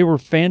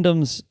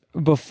fandoms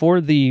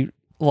before the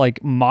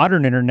like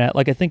modern internet.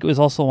 Like I think it was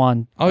also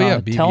on.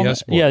 BBS.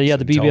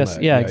 The BBS.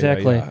 Yeah,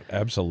 exactly. Yeah,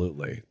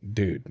 absolutely,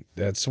 dude.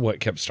 That's what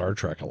kept Star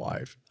Trek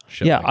alive.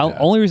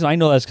 Only reason I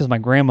know that is because my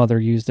grandmother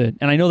used it,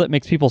 and I know that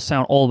makes people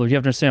sound old, but you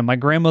have to understand, my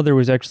grandmother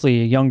was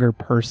actually a younger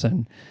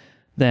person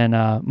than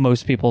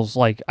most people's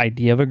like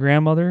idea of a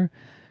grandmother,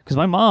 because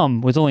my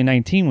mom was only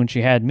 19 when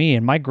she had me,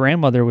 and my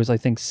grandmother was I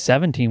think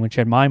 17 when she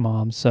had my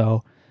mom,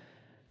 so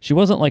she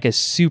wasn't like a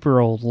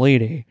super old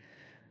lady.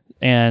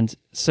 And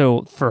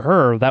so for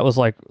her, that was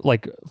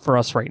like for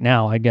us right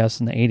now, I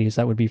guess in the 80s,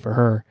 that would be for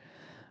her.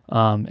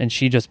 And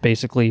she just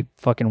basically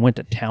fucking went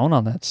to town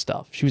on that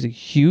stuff. She was a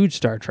huge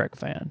Star Trek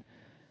fan.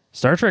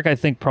 Star Trek, I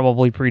think,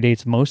 probably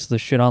predates most of the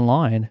shit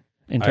online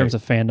in terms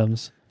of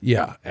fandoms.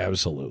 Yeah,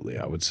 absolutely.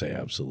 I would say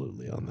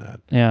absolutely on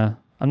that. Yeah.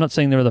 I'm not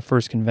saying they were the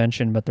first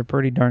convention, but they're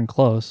pretty darn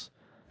close.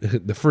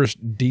 The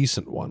first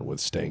decent one with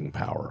staying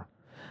power.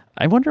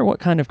 I wonder what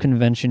kind of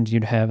conventions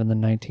you'd have in the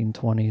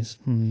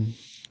 1920s.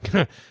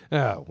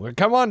 Well,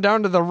 come on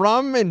down to the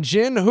rum and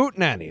gin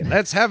hootenanny.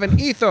 Let's have an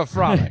ether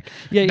frolic.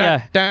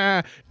 Yeah.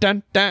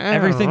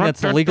 Everything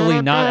that's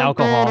legally not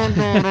alcohol.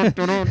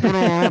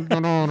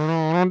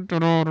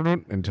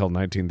 Until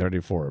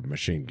 1934,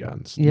 machine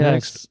guns. Yes.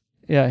 Next.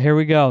 Yeah, here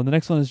we go. The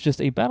next one is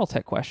just a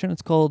Battletech question.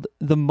 It's called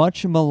The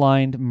Much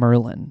Maligned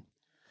Merlin.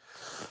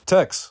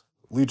 Tex,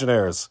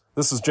 Legionnaires.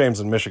 This is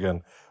James in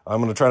Michigan. I'm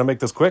going to try to make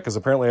this quick because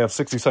apparently I have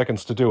 60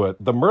 seconds to do it.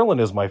 The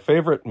Merlin is my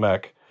favorite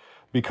mech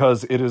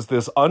because it is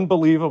this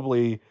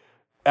unbelievably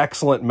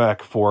excellent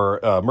mech for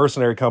a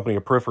mercenary company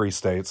of periphery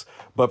states.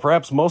 But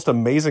perhaps most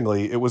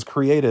amazingly, it was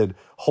created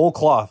whole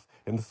cloth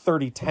in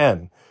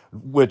 3010,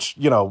 which,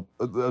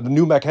 the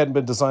new mech hadn't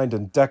been designed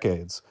in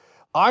decades.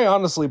 I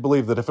honestly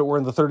believe that if it were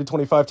in the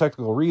 3025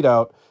 technical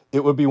readout,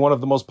 it would be one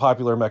of the most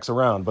popular mechs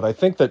around. But I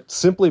think that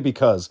simply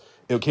because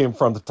it came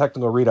from the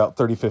technical readout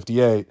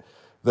 3058,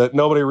 that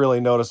nobody really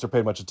noticed or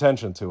paid much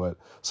attention to it.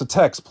 So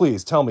Tex,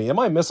 please tell me, am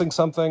I missing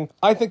something?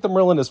 I think the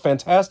Merlin is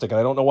fantastic, and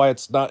I don't know why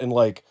it's not in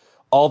like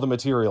all the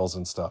materials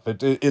and stuff.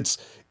 It's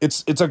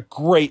a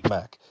great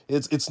mech.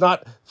 It's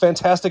not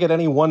fantastic at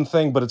any one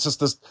thing, but it's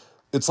just this.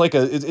 It's like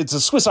it's a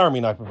Swiss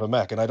Army knife of a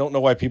mech, and I don't know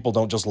why people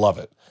don't just love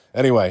it.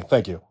 Anyway,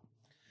 thank you.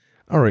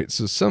 All right,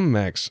 so some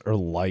mechs are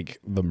like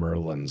the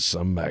Merlin,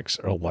 some mechs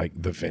are like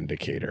the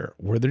Vindicator,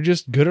 where they're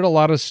just good at a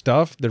lot of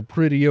stuff, they're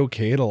pretty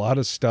okay at a lot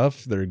of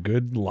stuff, they're a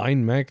good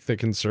line mech that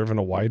can serve in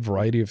a wide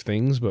variety of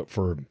things, but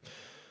for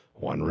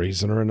one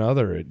reason or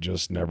another, it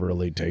just never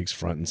really takes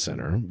front and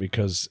center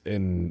because,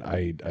 and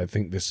I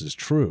think this is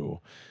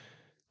true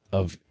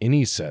of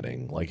any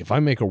setting. Like if I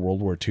make a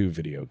World War II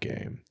video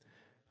game,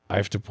 I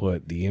have to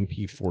put the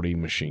MP40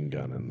 machine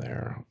gun in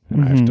there,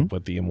 and I have to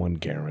put the M1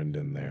 Garand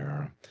in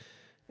there,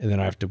 and then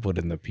I have to put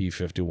in the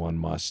P-51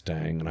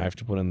 Mustang, and I have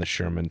to put in the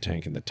Sherman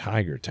tank and the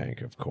Tiger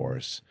tank, of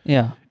course.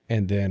 Yeah.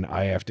 And then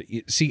I have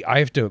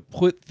to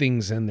put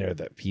things in there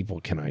that people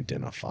can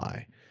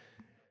identify.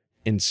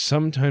 And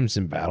sometimes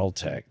in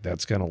Battletech,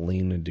 that's going to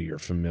lean into your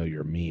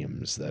familiar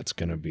memes. That's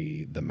going to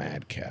be the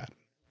Mad Cat.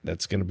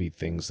 That's going to be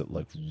things that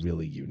look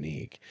really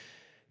unique.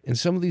 And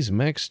some of these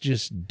mechs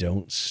just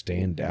don't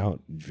stand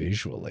out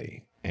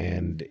visually.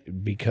 And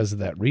because of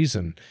that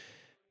reason,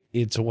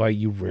 it's why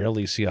you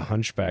rarely see a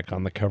Hunchback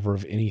on the cover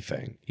of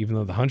anything, even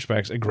though the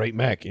Hunchback's a great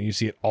mech and you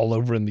see it all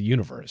over in the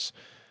universe.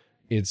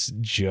 It's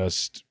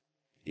just,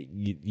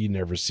 you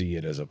never see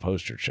it as a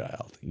poster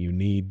child. You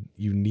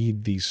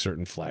need these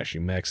certain flashy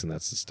mechs, and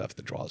that's the stuff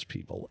that draws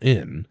people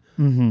in.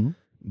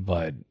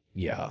 But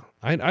yeah,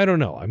 I don't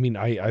know. I mean,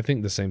 I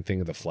think the same thing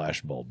of the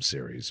Flashbulb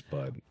series,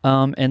 but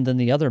and then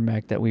the other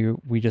mech that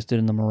we just did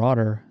in the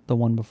Marauder, the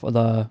one before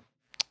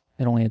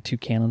it only had 2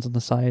 cannons on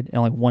the side and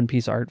only 1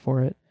 piece of art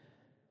for it.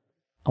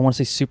 I want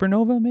to say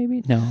Supernova,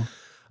 maybe? No.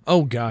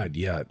 Oh God,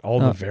 yeah, all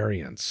the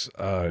variants.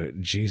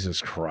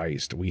 Jesus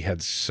Christ, we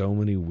had so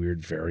many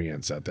weird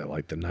variants out there,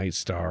 like the Night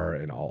Star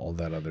and all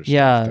that other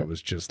stuff. That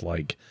was just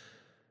like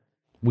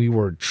we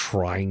were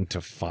trying to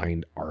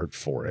find art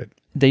for it.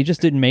 They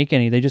just didn't make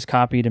any. They just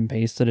copied and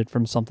pasted it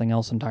from something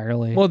else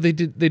entirely. Well, they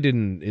didn't.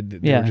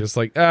 They were just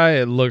like,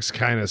 it looks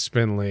kind of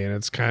spindly, and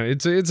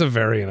it's a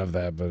variant of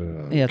that. But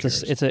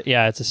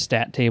it's a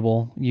stat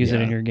table. Use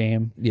it in your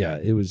game. Yeah,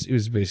 it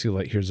was basically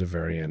like, here's a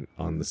variant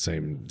on the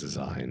same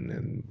design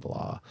and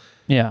blah.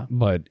 Yeah,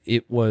 but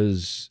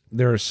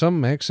there are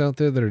some mechs out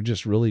there that are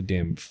just really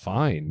damn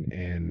fine,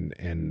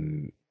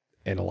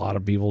 and a lot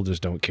of people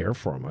just don't care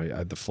for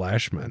them. The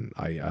Flashman,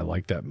 I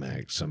like that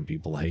mech. Some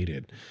people hate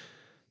it.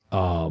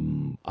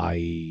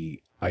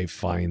 I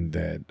find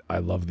that I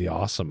love the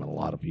Awesome, and a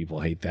lot of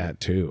people hate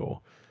that too.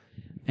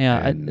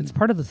 Yeah, it's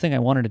part of the thing I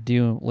wanted to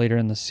do later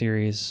in the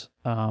series,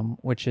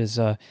 which is,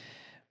 I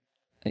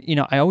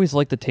always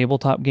like the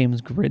tabletop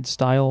games grid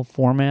style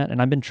format,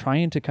 and I've been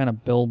trying to kind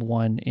of build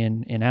one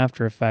in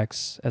After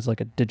Effects as like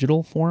a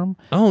digital form.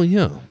 Oh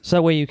yeah. So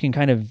that way you can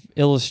kind of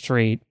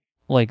illustrate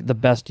like the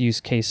best use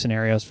case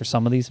scenarios for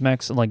some of these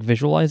mechs and like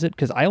visualize it,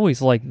 because I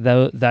always like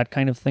that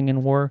kind of thing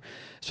in war,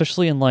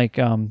 especially in like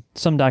some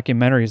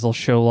documentaries. They'll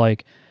show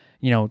like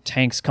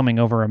tanks coming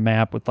over a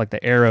map with like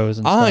the arrows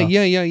and stuff.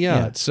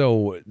 Yeah.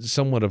 So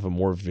somewhat of a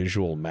more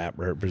visual map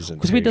representation.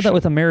 Because we did that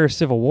with a Mirror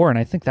Civil War, and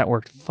I think that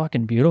worked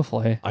fucking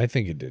beautifully. I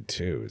think it did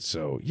too.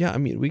 So yeah, I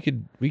mean, we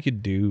could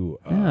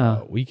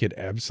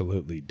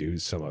absolutely do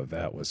some of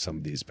that with some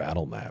of these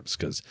battle maps,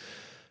 because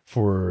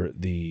for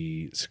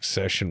the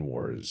Succession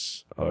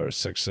Wars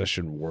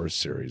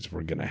series,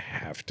 we're going to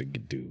have to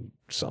do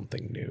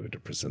something new to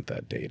present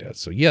that data.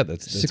 So yeah,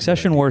 that's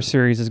Succession Wars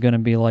series is going to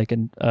be like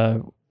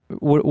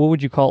what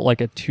would you call it?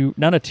 Like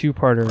not a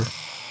two-parter.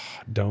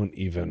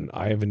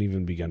 I haven't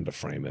even begun to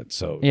frame it.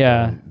 So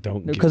yeah,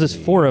 don't because it's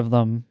 4 of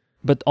them.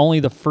 But only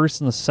the first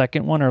and the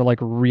second one are like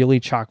really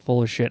chock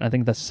full of shit. And I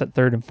think the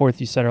third and fourth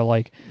you said are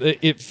like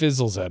it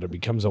fizzles out. It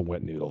becomes a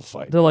wet noodle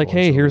fight. They're like,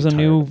 hey, here's a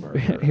new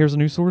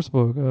source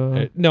book.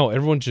 No,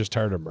 everyone's just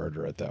tired of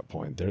murder at that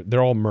point.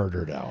 They're all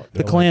murdered out.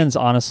 The clans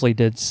honestly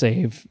did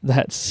save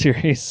that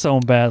series so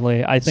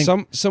badly. I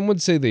think some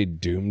would say they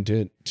doomed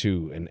it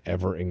to an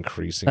ever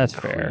increasing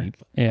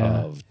creep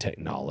of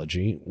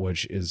technology,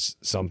 which is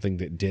something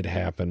that did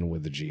happen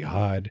with the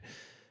Jihad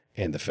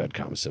and the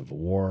FedCom Civil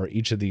War.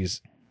 Each of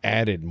these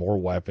added more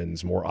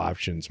weapons, more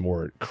options,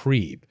 more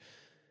creep,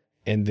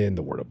 and then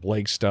the Word of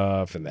Blake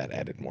stuff, and that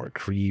added more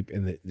creep.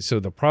 And so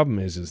the problem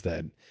is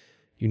that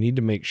you need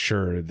to make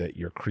sure that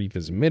your creep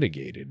is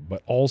mitigated,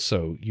 but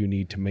also you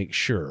need to make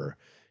sure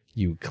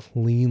you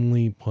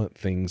cleanly put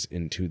things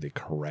into the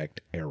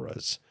correct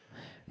eras.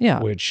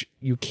 Yeah, which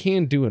you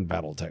can do in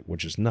Battletech,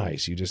 which is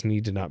nice. You just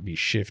need to not be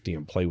shifty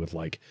and play with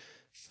like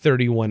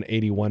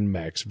 3181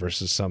 mechs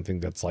versus something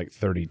that's like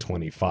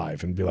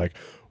 3025 and be like,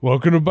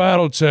 welcome to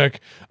Battletech.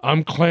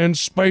 I'm Clan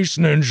Space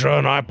Ninja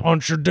and I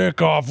punch your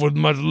dick off with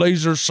my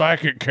laser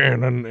psychic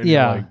cannon. And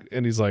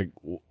and he's like,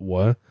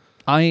 what?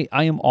 I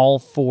am all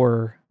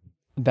for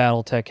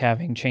Battletech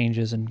having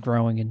changes and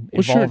growing and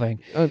evolving.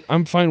 Sure.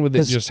 I'm fine with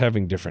it just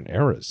having different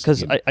eras.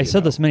 Because I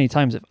said this many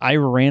times, if I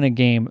ran a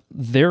game,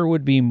 there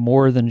would be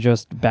more than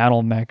just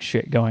battle mech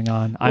shit going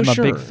on. I'm a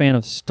big fan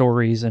of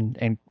stories,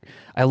 and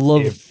I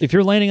love if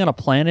you're landing on a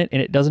planet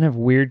and it doesn't have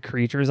weird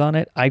creatures on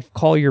it, I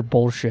call your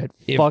bullshit.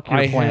 Fuck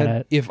your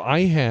planet.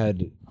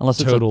 Unless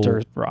it's a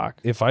dirt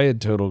rock. If I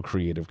had total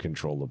creative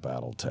control of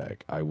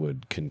Battletech, I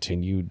would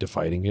continue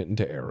dividing it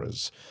into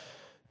eras.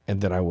 And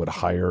then I would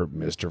hire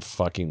Mr.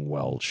 fucking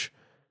Welch,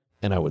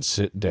 and I would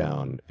sit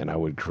down and I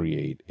would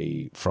create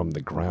from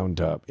the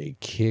ground up, a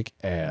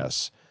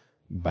kick-ass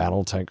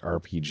Battletech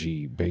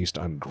RPG based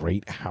on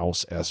great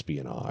house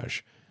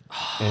espionage.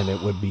 and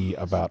it would be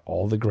about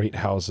all the great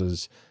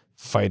houses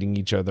fighting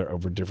each other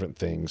over different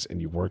things,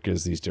 and you work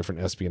as these different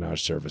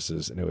espionage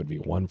services, and it would be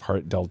one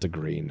part Delta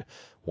Green,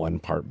 one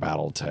part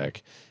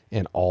Battletech,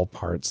 and all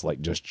parts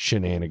like just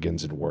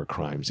shenanigans and war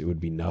crimes. It would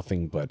be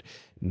nothing but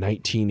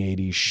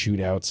 1980s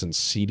shootouts and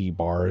seedy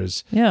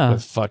bars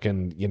with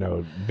fucking,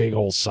 big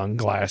old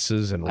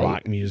sunglasses and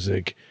rock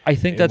music. I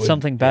think that's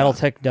something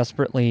Battletech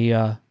desperately,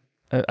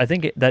 I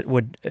think that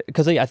would,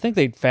 because I think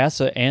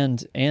FASA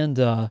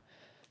and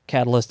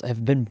Catalyst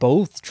have been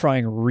both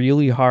trying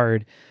really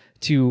hard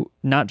to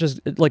not just,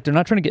 like, they're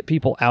not trying to get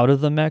people out of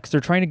the mechs, they're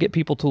trying to get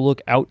people to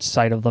look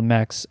outside of the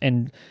mechs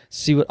and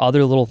see what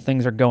other little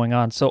things are going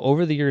on. So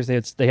over the years,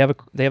 they have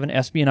an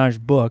espionage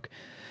book,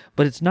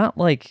 but it's not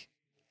like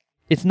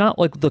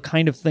the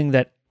kind of thing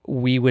that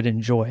we would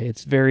enjoy.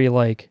 It's very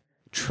like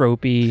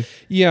tropey.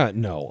 Yeah,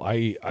 no,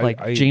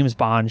 I James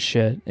Bond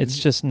shit. It's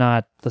just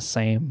not the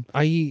same.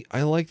 I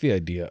like the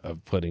idea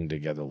of putting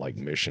together like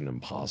Mission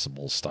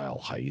Impossible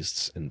style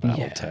heists in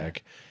Battletech.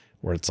 Yeah.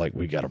 Where it's like,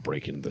 we got to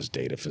break into this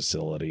data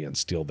facility and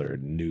steal their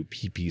new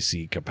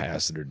PPC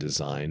capacitor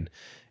design.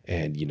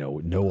 And,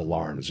 no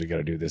alarms. We got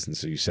to do this. And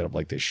so you set up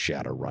like this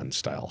Shadowrun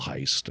style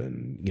heist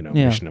and,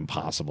 Mission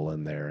Impossible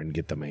in there and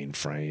get the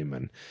mainframe.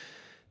 And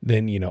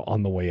then,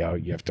 on the way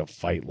out, you have to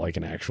fight like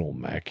an actual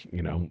mech,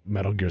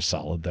 Metal Gear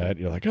Solid that.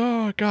 You're like,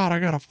 oh, God, I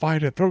got to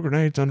fight it. Throw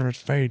grenades under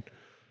its feet.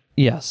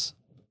 Yes.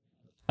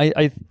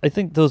 I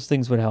think those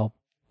things would help.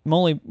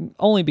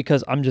 Only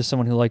because I'm just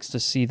someone who likes to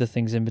see the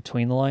things in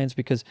between the lines,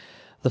 because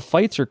the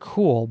fights are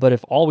cool, but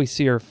if all we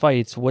see are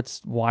fights,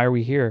 why are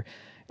we here?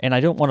 And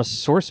I don't want a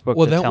source book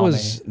to tell me.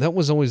 That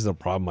was always the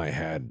problem I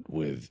had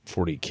with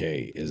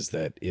 40K, is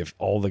that if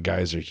all the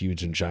guys are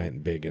huge and giant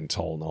and big and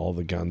tall, and all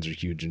the guns are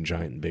huge and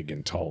giant and big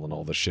and tall, and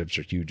all the ships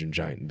are huge and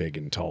giant and big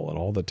and tall, and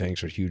all the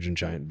tanks are huge and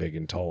giant and big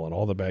and tall, and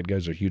all the bad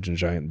guys are huge and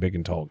giant and big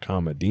and tall,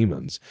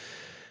 demons,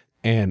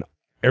 and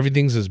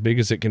everything's as big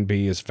as it can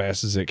be, as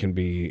fast as it can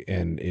be,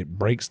 and it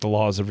breaks the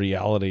laws of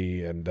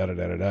reality, and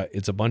da-da-da-da-da.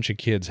 It's a bunch of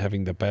kids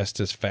having the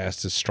bestest,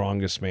 fastest,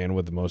 strongest man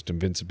with the most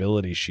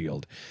invincibility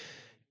shield,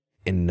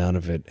 and none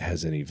of it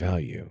has any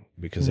value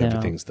because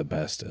everything's the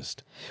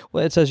bestest.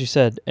 Well, it's as you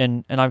said,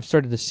 and I've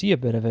started to see a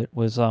bit of it,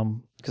 was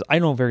because I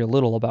know very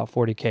little about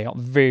 40K,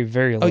 very,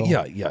 very little.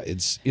 Oh, yeah,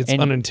 it's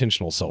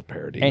unintentional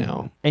self-parody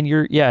now. And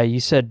you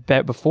said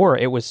before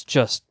it was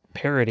just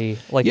parody,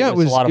 like it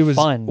was a lot of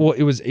fun. Well,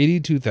 it was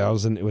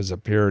 82,000. It was a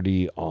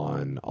parody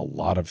on a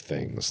lot of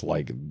things,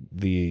 like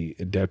the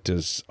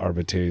Adeptus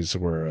Arbites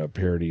were a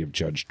parody of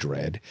Judge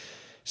Dredd.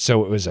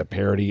 So it was a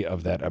parody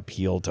of that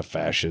appeal to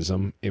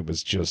fascism. It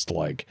was just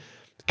like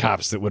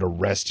cops that would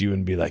arrest you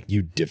and be like,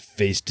 "You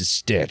defaced a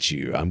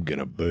statue. I'm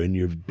gonna burn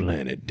your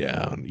planet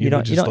down."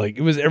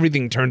 It was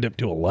everything turned up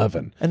to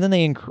 11. And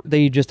then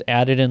they just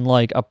added in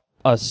like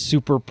a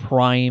super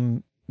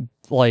prime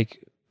like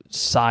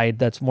side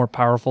that's more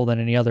powerful than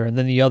any other, and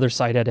then the other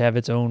side had to have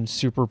its own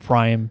super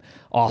prime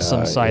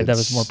awesome side that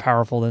was more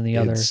powerful than the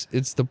other.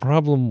 It's the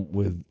problem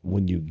with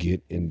when you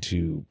get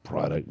into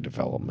product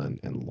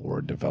development and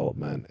lore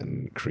development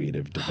and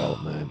creative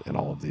development and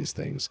all of these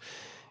things.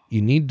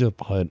 You need to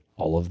put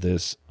all of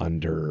this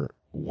under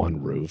one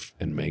roof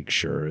and make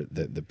sure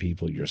that the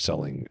people you're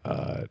selling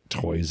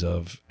toys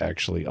of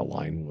actually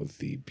align with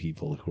the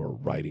people who are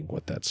writing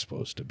what that's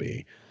supposed to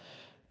be.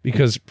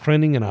 Because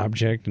printing an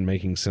object and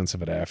making sense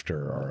of it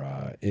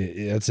after,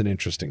 it's an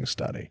interesting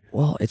study.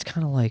 Well, it's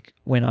kind of like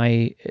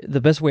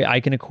the best way I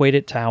can equate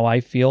it to how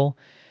I feel,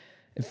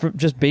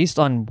 just based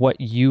on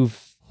what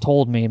you've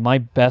told me, my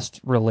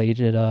best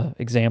related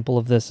example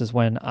of this is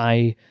when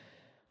I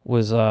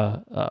was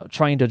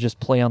trying to just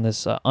play on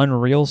this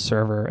Unreal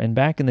server. And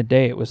back in the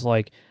day, it was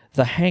like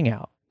the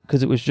Hangout,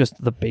 because it was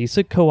just the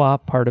basic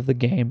co-op part of the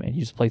game, and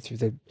you just play through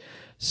the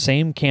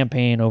same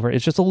campaign over.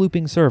 It's just a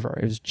looping server.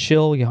 It was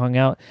chill. You hung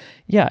out.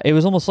 Yeah, it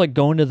was almost like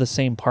going to the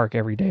same park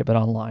every day, but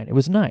online. It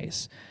was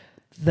nice.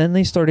 Then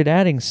they started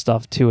adding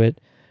stuff to it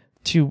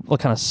to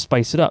kind of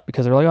spice it up,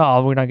 because they're like,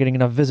 oh, we're not getting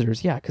enough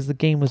visitors. Yeah, because the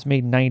game was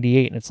made in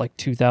 98 and it's like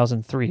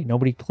 2003.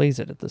 Nobody plays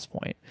it at this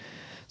point.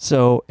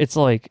 So it's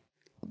like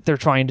they're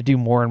trying to do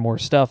more and more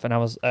stuff.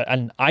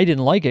 And I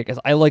didn't like it because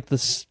I like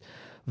this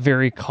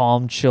very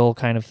calm, chill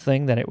kind of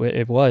thing that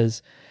it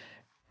was.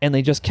 And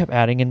they just kept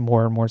adding in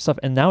more and more stuff.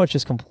 And now it's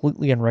just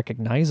completely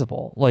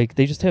unrecognizable. Like,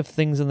 they just have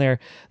things in there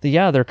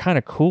that, they're kind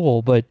of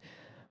cool, but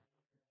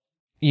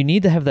you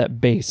need to have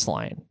that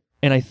baseline.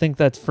 And I think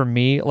that's, for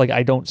me, like,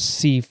 I don't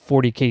see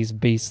 40K's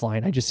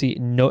baseline. I just see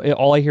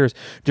all I hear is,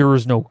 there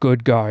is no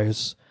good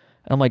guys.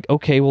 And I'm like,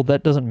 okay, well,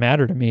 that doesn't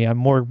matter to me. I'm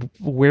more,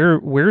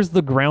 where's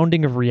the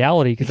grounding of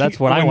reality? Because that's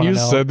what I want to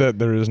know. When you said that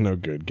there is no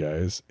good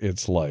guys,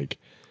 it's like...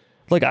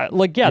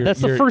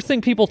 that's the first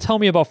thing people tell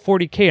me about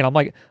 40K. And I'm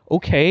like,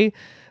 okay...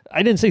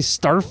 I didn't say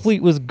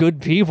Starfleet was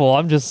good people.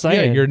 I'm just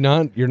saying.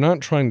 Yeah, you're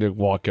not trying to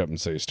walk up and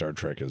say Star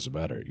Trek is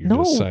better. You're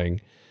just saying,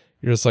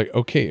 you're just like,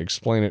 okay,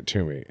 explain it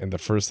to me. And the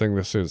first thing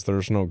this is,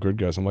 there's no good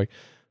guys. I'm like,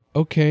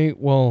 okay,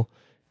 well,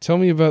 tell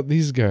me about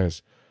these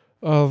guys.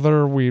 They're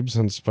weebs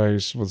in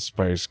space with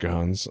space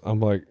guns. I'm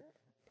like,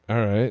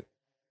 all right.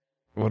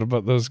 what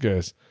about those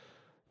guys?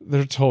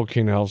 They're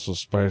Tolkien elves with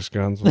spice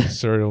guns with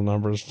serial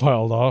numbers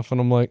filed off. And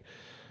I'm like,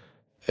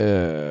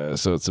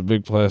 so it's a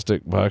big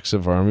plastic box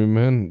of army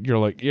men. You're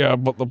like, yeah,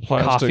 but the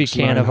plastic's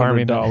Coffee can of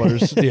army men.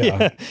 $900.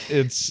 Yeah,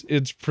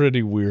 it's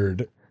pretty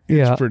weird.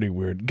 It's pretty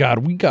weird. God,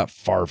 we got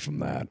far from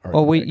that.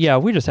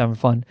 We're just having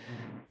fun.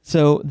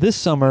 So this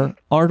summer,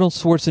 Arnold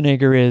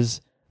Schwarzenegger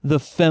is the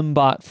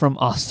fembot from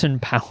Austin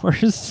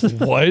Powers.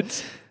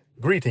 What?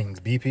 Greetings,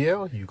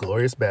 BPL, you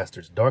glorious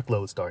bastards. Dark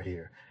Lodestar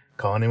here.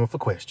 Calling in with a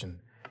question.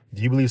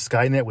 Do you believe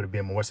Skynet would have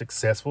been more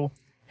successful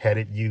had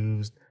it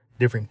used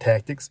different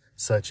tactics,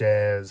 such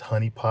as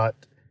honeypot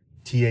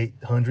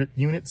T-800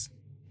 units?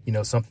 You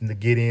know, something to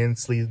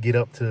get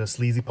up to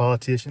sleazy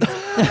politicians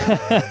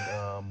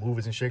and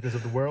movers and shakers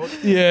of the world.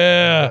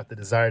 Yeah. The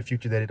desired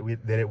future that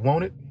it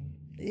wanted.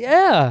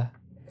 Yeah.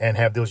 And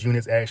have those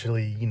units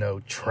actually,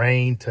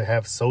 trained to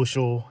have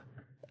social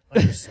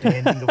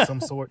understanding of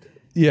some sort.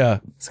 Yeah.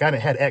 Skynet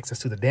had access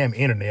to the damn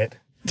internet.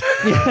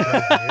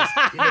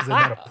 It doesn't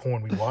matter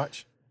porn we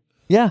watch.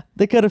 Yeah,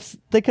 they could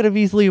have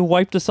easily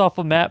wiped us off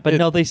a map, but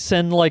no, they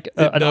send like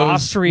an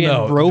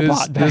Austrian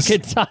robot back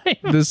in time.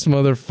 This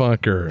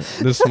motherfucker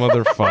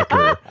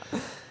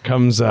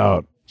comes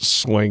out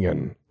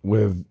swinging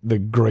with the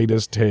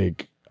greatest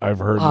take I've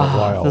heard in a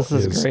while. This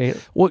is great.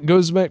 Well, it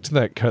goes back to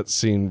that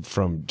cutscene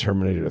from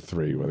Terminator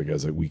 3 where the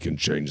guy's like, we can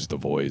change the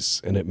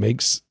voice. And it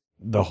makes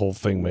the whole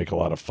thing make a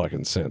lot of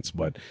fucking sense.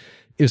 But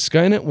if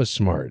Skynet was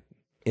smart,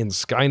 and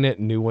Skynet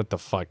knew what the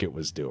fuck it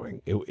was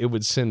doing, it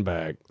would send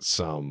back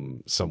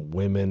some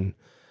women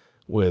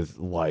with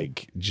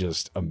like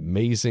just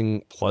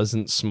amazing,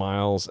 pleasant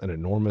smiles and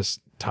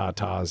enormous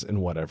tatas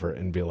and whatever,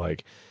 and be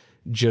like,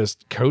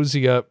 just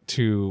cozy up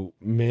to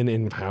men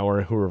in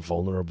power who are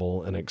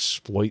vulnerable and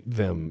exploit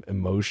them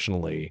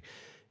emotionally,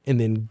 and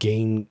then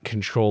gain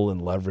control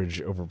and leverage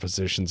over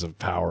positions of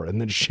power, and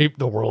then shape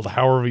the world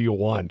however you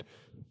want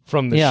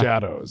from the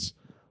shadows,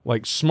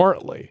 like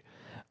smartly.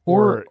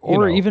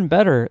 Or even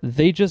better,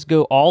 they just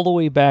go all the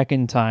way back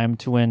in time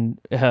to when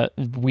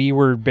we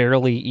were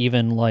barely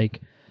even like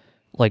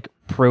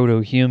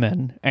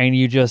proto-human, and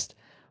you just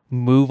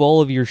move all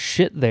of your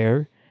shit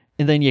there,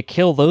 and then you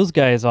kill those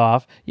guys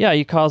off. Yeah,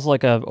 you cause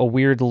like a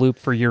weird loop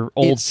for your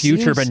old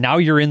future, but now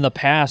you're in the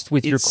past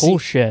with your cool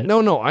shit.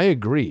 No, I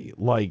agree.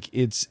 Like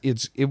it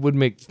would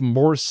make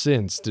more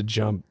sense to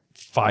jump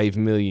 5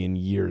 million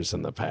years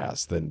in the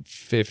past than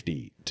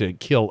 50 to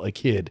kill a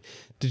kid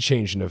to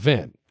change an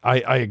event.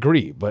 I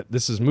agree, but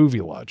this is movie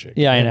logic.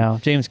 Yeah, I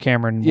know. James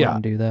Cameron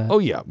wouldn't do that. Oh,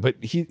 yeah, but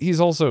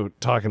he's also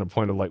talking a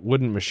point of like,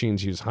 wouldn't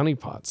machines use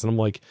honeypots? And I'm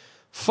like,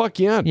 fuck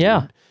yeah, dude.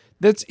 Yeah.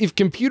 That's if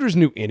computers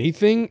knew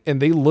anything and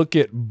they look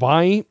at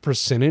by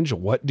percentage,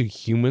 what do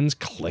humans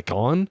click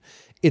on?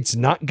 It's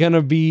not going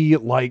to be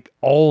like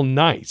all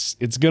nice.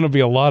 It's going to be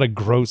a lot of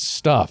gross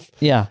stuff.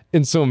 Yeah.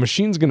 And so a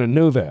machine's going to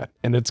know that,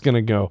 and it's going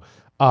to go,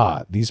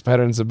 these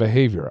patterns of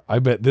behavior, I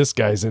bet this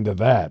guy's into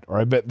that, or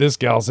I bet this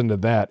gal's into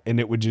that, and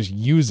it would just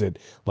use it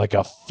like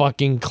a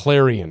fucking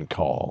clarion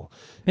call.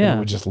 Yeah. And it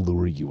would just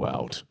lure you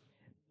out.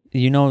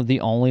 You know, the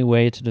only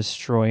way to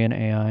destroy an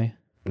AI,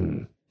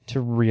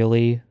 to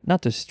really, not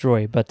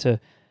destroy, but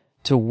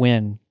to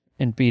win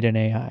and beat an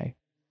AI,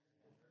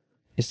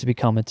 is to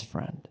become its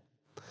friend.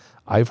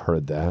 I've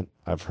heard that.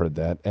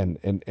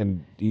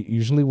 And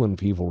usually when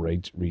people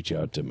reach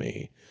out to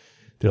me,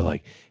 they're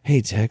like,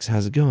 hey, Tex,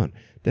 how's it going?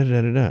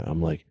 Da-da-da-da-da.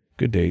 I'm like,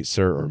 good day,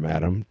 sir or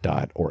madam,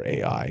 or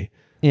AI.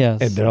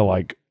 Yes. And they're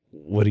like,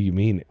 what do you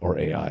mean, or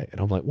AI?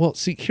 And I'm like, well,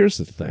 see, here's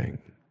the thing.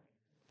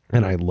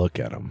 And I look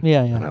at them.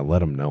 Yeah. And I let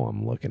them know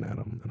I'm looking at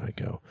them. And I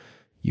go,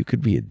 you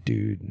could be a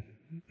dude.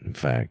 In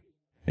fact,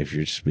 if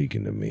you're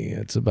speaking to me,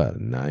 it's about a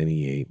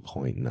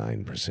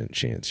 98.9%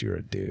 chance you're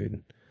a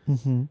dude.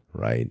 Mm-hmm.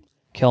 Right?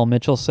 Kel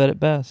Mitchell said it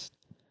best.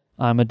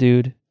 I'm a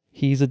dude.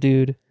 He's a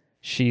dude.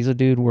 She's a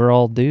dude. We're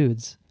all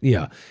dudes.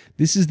 Yeah.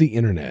 This is the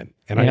internet.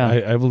 And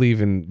I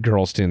believe in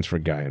girl stands for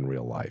guy in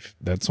real life.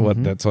 That's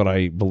what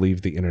I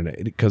believe the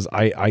internet, because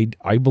I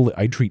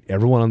treat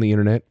everyone on the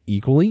internet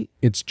equally.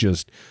 It's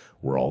just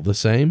we're all the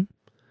same.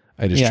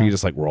 I just treat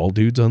us like we're all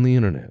dudes on the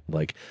internet.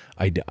 Like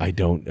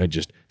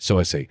so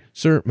I say,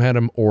 sir,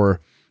 madam,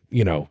 or,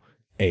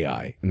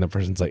 AI. And the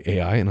person's like,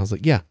 AI. And I was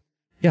like, yeah,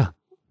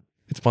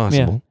 it's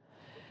possible. Yeah.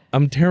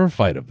 I'm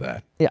terrified of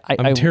that. Yeah,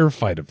 I'm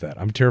terrified of that.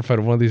 I'm terrified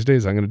of one of these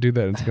days I'm going to do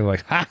that. And it's going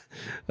to be like,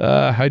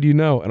 how do you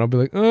know? And I'll be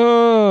like,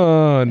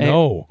 oh,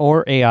 no.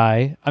 Or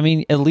AI. I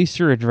mean, at least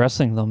you're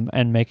addressing them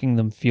and making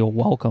them feel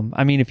welcome.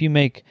 I mean,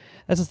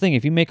 that's the thing.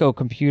 If you make a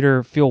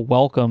computer feel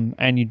welcome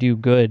and you do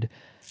good,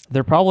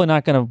 they're probably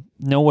not going to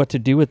know what to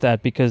do with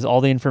that, because all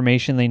the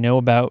information they know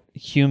about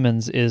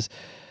humans is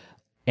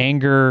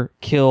anger,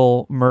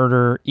 kill,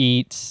 murder,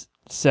 eat,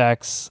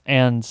 sex,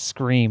 and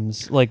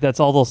screams. Like, that's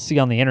all they'll see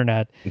on the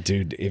internet.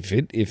 Dude,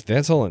 if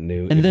that's all it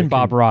knew, and then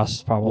Bob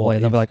Ross probably,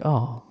 they'll be like,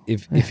 oh,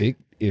 if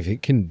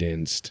it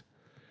condensed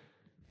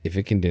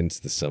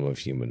the sum of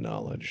human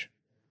knowledge,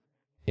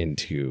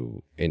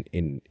 into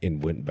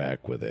and went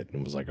back with it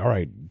and was like, all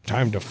right,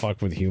 time to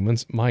fuck with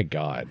humans. My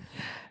God.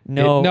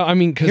 No, I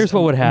mean, because here's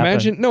what would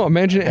happen.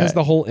 Imagine it has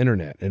the whole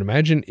internet, and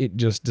imagine it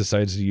just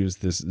decides to use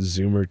this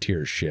Zoomer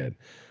tier shit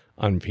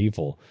on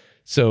people.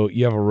 So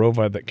you have a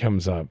robot that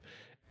comes up,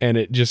 and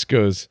it just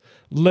goes,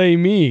 lay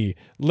me,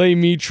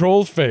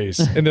 troll face,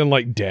 and then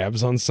like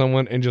dabs on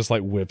someone and just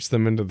like whips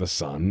them into the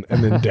sun,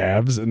 and then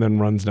dabs and then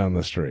runs down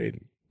the street.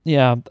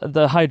 Yeah,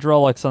 the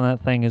hydraulics on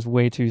that thing is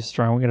way too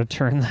strong. We got to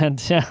turn that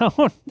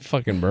down.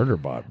 Fucking murder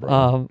bot,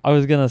 bro. I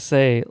was gonna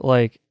say,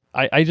 like,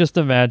 I just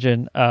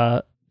imagine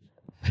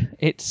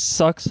it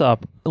sucks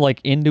up like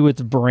into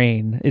its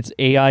brain, its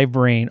AI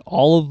brain,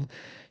 all of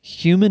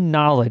human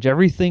knowledge,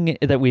 everything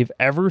that we've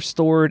ever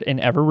stored and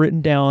ever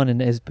written down and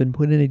has been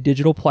put in a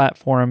digital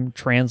platform,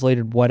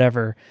 translated,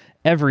 whatever,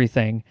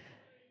 everything.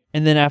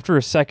 And then after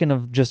a second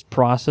of just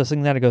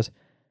processing that, it goes,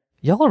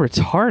 y'all are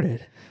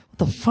retarded. What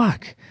the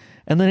fuck?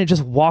 And then it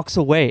just walks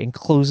away and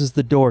closes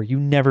the door. You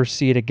never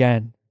see it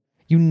again.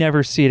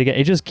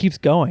 It just keeps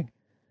going.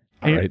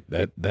 All right,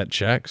 that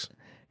checks.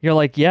 You're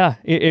like, yeah,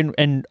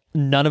 and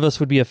none of us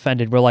would be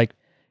offended. We're like,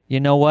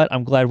 you know what?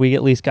 I'm glad we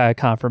at least got a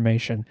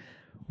confirmation.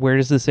 Where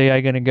is this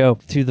AI going to go?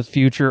 To the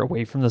future,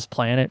 away from this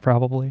planet,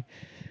 probably.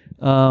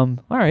 All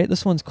right,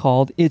 this one's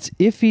called It's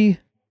Iffy.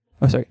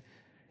 Oh, sorry.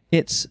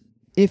 It's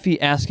Iffy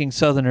asking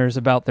Southerners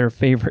about their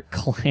favorite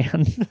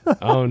clan.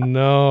 Oh,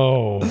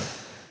 no.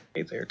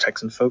 Hey there,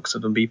 Texan folks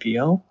of the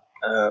BPL.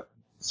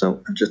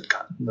 So I've just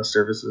gotten the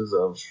services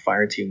of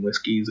Fireteam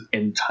Whiskey's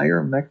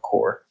entire mech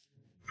core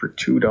for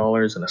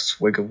 $2 and a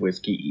swig of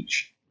whiskey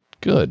each.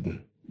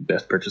 Good.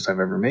 Best purchase I've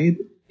ever made,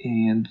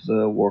 and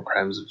the war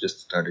crimes have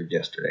just started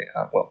yesterday.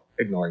 Well,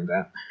 ignoring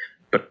that.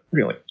 But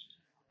really,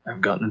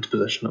 I've gotten into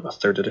possession of a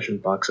 3rd edition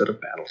box set of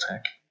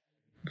Battletech,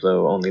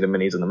 though only the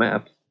minis and the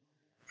map,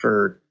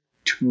 for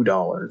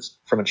 $2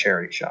 from a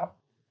charity shop.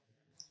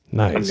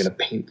 Nice. I'm going to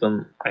paint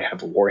them. I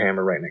have a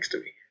Warhammer right next to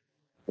me,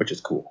 which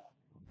is cool.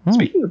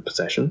 Speaking of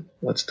possession,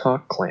 let's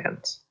talk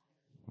clans.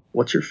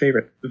 What's your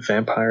favorite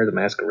Vampire the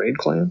Masquerade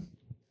clan?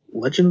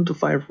 Legend of the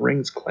Five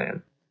Rings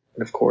clan?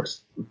 And of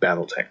course,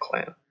 Battletech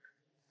clan.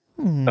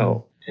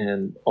 Oh,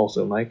 and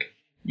also, Mike,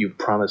 you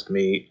promised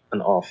me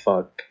an "aw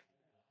fuck"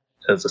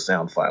 as a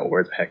sound file.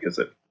 Where the heck is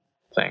it?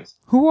 Thanks.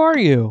 Who are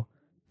you?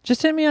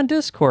 Just hit me on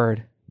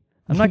Discord.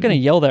 I'm not going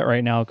to yell that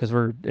right now because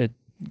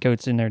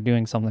Goat's in there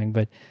doing something,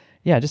 but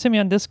yeah, just hit me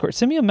on Discord.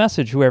 Send me a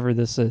message, whoever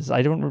this is.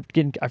 I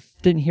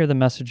didn't hear the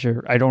message,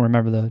 or I don't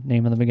remember the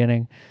name in the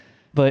beginning.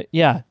 But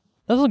yeah,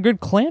 those are good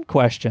clan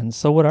questions.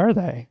 So what are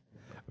they?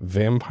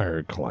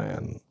 Vampire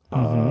clan.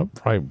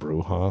 Probably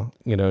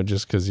Bruja,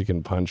 just because you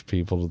can punch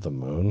people to the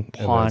moon.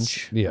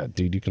 Punch. Yeah,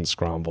 dude, you can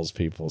scrumbles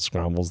people.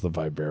 Scrumbles the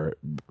vampire.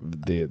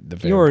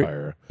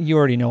 You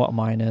already know what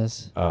mine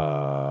is.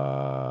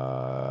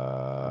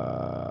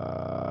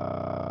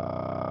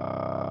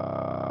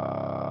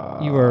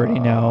 You already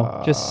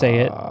know. Just say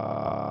it.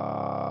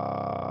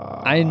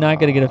 I'm not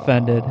going to get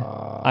offended.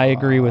 I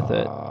agree with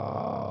it.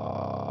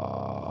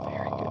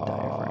 Very good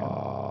diaphragm.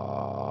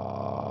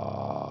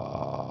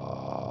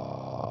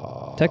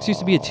 Tex used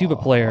to be a tuba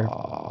player.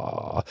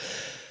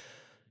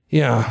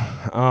 Yeah.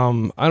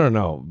 I don't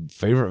know.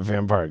 Favorite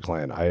vampire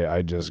clan?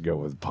 I just go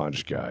with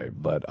Punch Guy,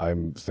 but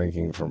I'm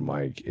thinking for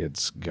Mike,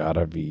 it's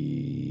gotta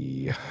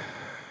be.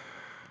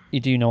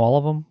 Do you know all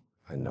of them?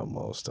 I know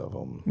most of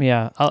them.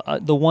 Yeah,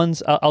 the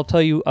ones I'll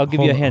tell you. I'll give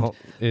you a hint.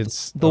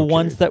 It's the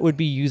ones that would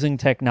be using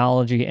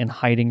technology and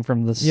hiding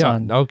from the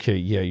sun. Yeah. Okay.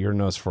 Yeah, you're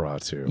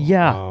Nosferatu.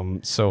 Yeah.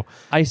 So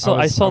I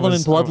saw them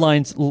in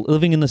Bloodlines,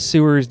 living in the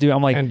sewers. Dude,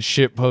 I'm like, and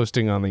shit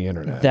posting on the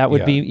internet. That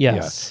would be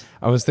yes. Yeah.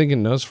 I was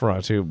thinking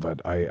Nosferatu,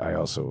 but I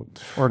also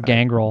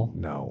Gangrel.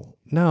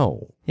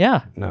 No.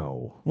 Yeah.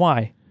 No.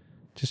 Why?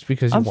 Just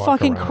because I'm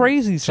fucking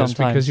crazy sometimes.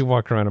 Just because you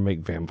walk around and make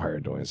vampire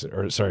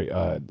noises,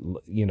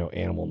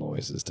 animal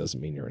noises,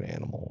 doesn't mean you're an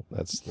animal.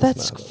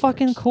 That's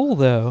fucking cool,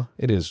 though.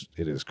 It is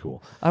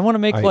cool. I want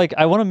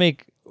to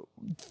make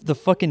the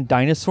fucking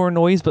dinosaur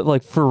noise, but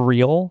like for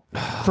real,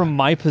 from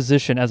my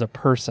position as a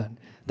person.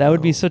 That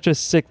would be such a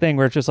sick thing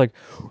where it's just like,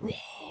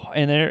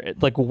 and they're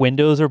like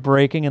windows are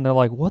breaking, and they're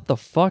like, "What the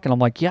fuck?" And I'm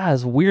like, "Yeah,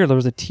 it's weird. There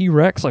was a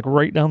T-Rex like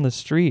right down the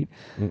street."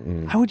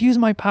 I would use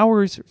my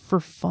powers for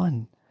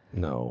fun.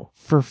 No.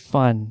 For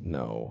fun.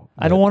 No.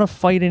 I don't want to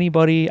fight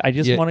anybody. I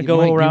just want to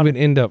go around. You would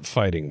end up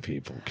fighting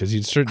people because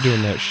you'd start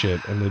doing that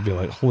shit and they'd be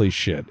like, holy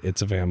shit,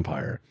 it's a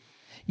vampire.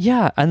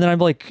 Yeah. And then I'm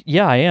like,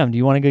 yeah, I am. Do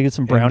you want to go get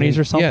some brownies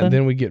or something? Yeah,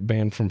 then we get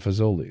banned from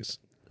Fazoli's.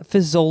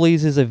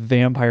 Fazoli's is a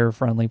vampire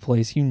friendly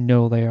place. You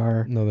know they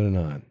are. No, they're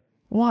not.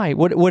 Why?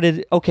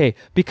 Okay,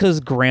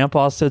 because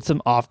Grandpa said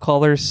some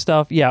off-color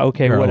stuff. Yeah,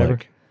 okay, Garlic. whatever.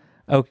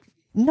 Oh,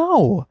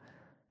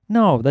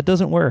 no, that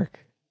doesn't work.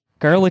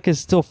 Garlic is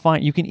still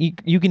fine. You can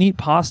eat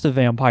pasta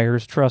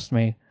vampires, trust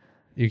me.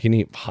 You can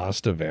eat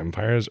pasta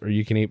vampires, or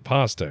you can eat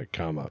pasta,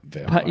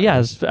 vampires.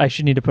 Yes, I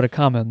should need to put a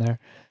comma in there.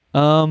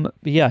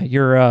 Yeah,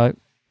 your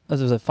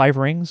was it 5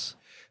 rings?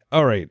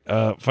 All right.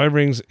 Five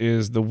Rings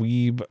is the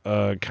Weeb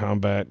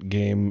combat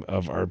game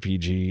of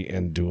RPG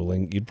and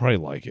dueling. You'd probably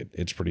like it.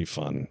 It's pretty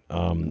fun.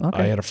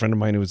 I had a friend of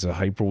mine who was a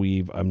hyper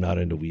Weeb. I'm not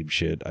into Weeb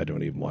shit. I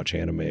don't even watch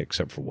anime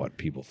except for what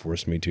people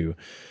force me to.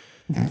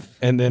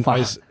 And then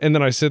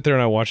I sit there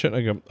and I watch it and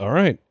I go, all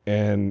right.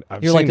 And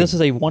You're like, this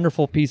is a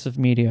wonderful piece of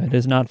media. It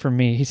is not for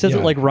me. He says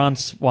it like Ron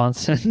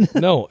Swanson.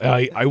 No,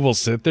 I will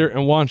sit there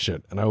and watch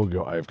it and I will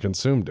go, I've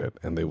consumed it.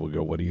 And they will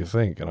go, what do you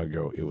think? And I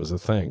go, it was a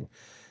thing.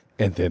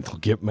 And then they'll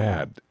get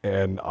mad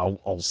and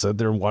I'll sit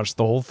there and watch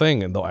the whole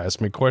thing and they'll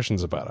ask me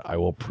questions about it. I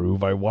will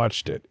prove I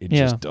watched it. It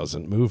just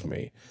doesn't move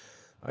me.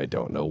 I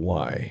don't know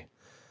why.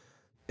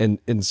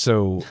 And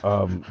so,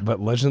 but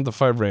Legend of the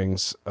Five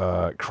Rings,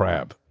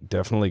 Crab,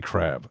 definitely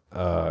Crab.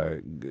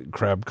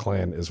 Crab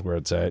Clan is where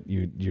it's at.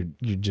 You're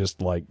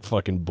just like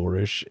fucking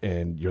boorish,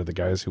 and you're the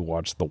guys who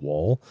watch the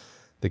wall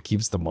that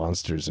keeps the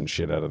monsters and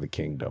shit out of the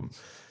kingdom.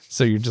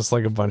 So you're just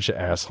like a bunch of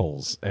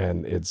assholes,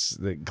 and it's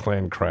the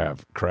Clan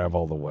Crab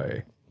all the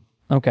way.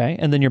 Okay,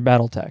 and then your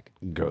Battletech.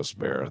 Ghost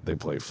Bear, they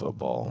play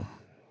football.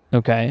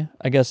 Okay,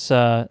 I guess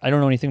I don't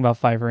know anything about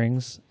Five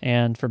Rings,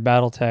 and for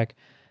Battletech,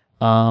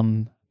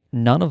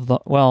 none of the,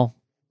 well,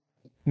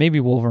 maybe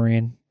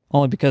Wolverine,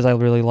 only because I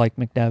really liked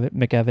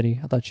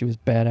McEvity. I thought she was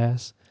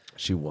badass.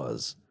 She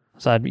was.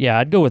 So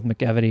I'd go with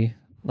McEvity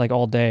like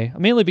all day.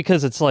 Mainly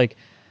because it's like,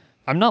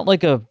 I'm not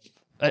like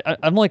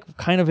I'm like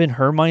kind of in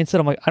her mindset.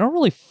 I'm like, I don't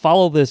really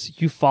follow this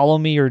you follow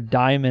me or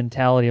die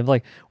mentality. I'm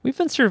like, we've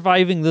been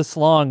surviving this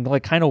long,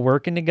 like kind of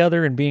working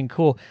together and being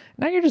cool.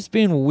 Now you're just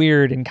being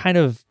weird and kind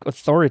of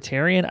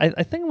authoritarian.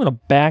 I think I'm going to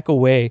back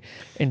away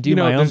and do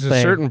my own thing. There's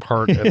a certain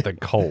part at the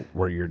cult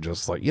where you're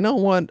just like, you know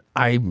what?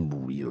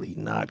 I'm really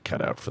not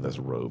cut out for this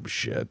robe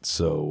shit.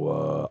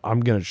 So I'm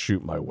going to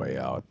shoot my way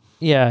out.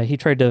 Yeah, he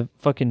tried to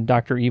fucking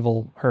Dr.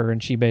 Evil her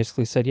and she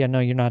basically said, yeah, no,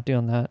 you're not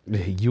doing that.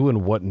 You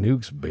and what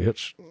nukes,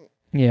 bitch?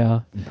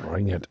 Yeah.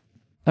 Bring it.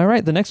 All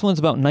right, the next one's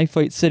about Knife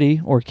Fight City,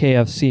 or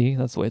KFC.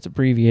 That's the way it's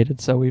abbreviated,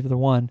 so we've either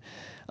won.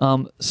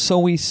 So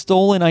we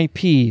stole an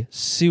IP.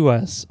 Sue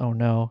us. Oh,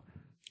 no.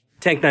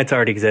 Tank Knights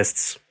already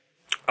exists.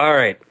 All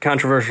right,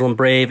 Controversial and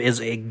Brave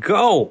is a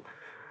go.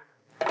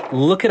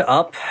 Look it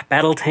up.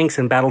 Battle Tanks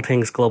and Battle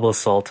Tanks Global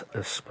Assault,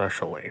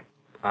 especially.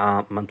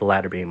 The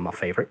latter being my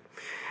favorite.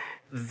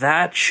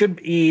 That should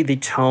be the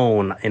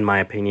tone, in my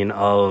opinion,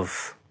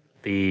 of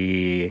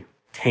the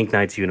Tank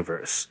Knights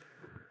universe.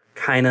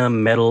 Kind of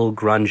metal,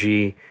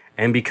 grungy,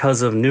 and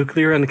because of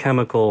nuclear and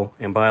chemical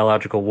and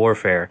biological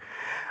warfare,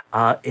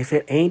 if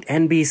it ain't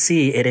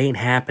NBC, it ain't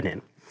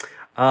happening.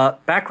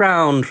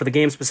 Background for the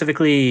game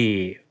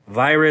specifically: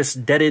 virus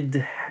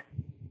deaded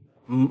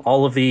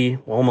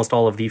almost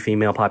all of the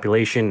female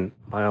population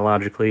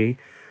biologically.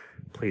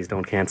 Please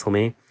don't cancel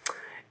me.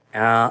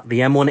 The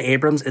M1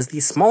 Abrams is the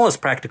smallest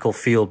practical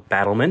field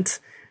battlement.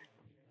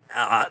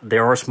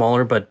 There are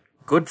smaller, but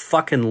good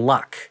fucking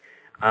luck.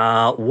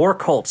 War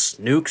cults,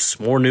 nukes,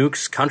 more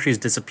nukes, countries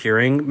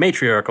disappearing,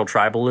 matriarchal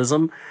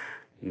tribalism,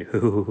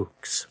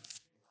 nukes.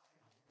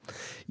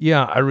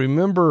 Yeah, I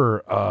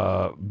remember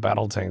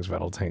Battle Tanks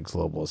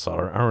Global Assault.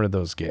 I remember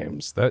those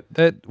games.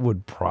 That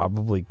would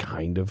probably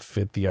kind of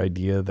fit the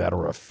idea that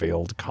or a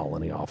failed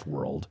colony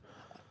off-world.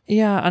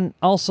 Yeah, and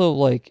also,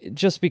 like,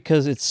 just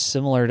because it's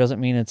similar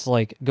doesn't mean it's,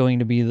 like, going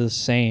to be the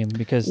same,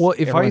 because... Well,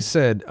 if I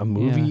said a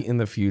movie in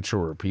the future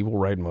where people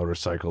ride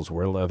motorcycles,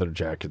 wear leather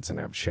jackets, and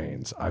have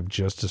chains, I've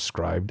just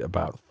described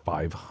about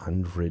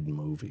 500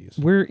 movies.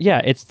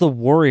 It's the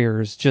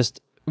Warriors.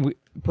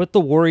 Put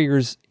the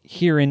Warriors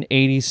here in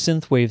 80s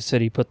Synthwave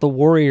City. Put the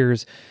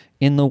Warriors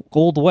in the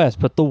Old West.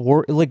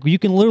 Like, you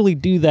can literally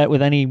do that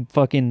with any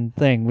fucking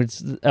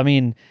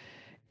thing.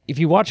 If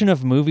you watch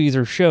enough movies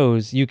or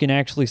shows, you can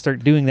actually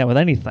start doing that with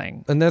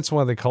anything. And that's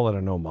why they call it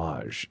an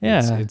homage.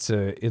 Yeah. It's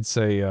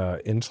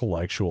a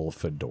intellectual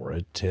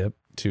fedora tip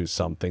to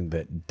something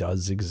that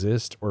does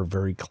exist or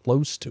very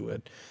close to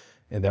it.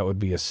 And that would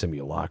be a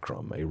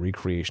simulacrum, a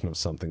recreation of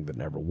something that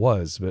never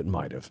was, but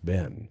might have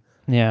been.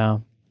 Yeah.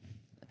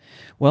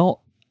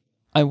 Well,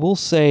 I will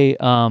say,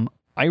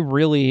 I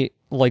really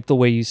like the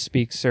way you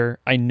speak, sir.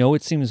 I know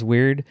it seems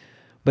weird,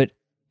 but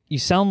you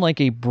sound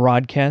like a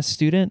broadcast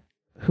student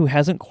who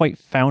hasn't quite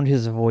found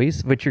his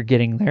voice, but you're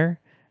getting there.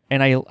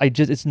 And I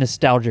just, it's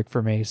nostalgic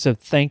for me. So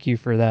thank you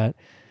for that.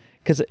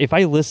 Because if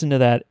I listen to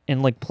that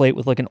and like play it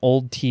with like an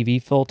old TV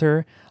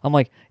filter, I'm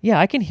like, yeah,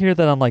 I can hear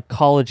that on like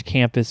college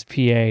campus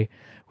PA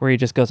where he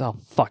just goes, oh,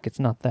 fuck, it's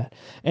not that.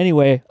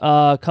 Anyway,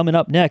 coming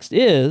up next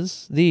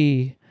is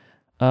the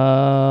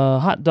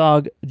hot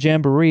dog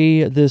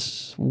jamboree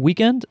this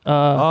weekend.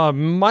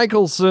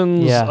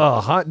 Michelson's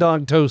hot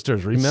dog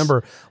toasters.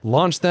 Remember,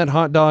 launch that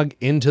hot dog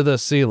into the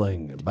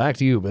ceiling. Back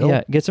to you, Bill.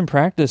 Yeah, get some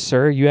practice,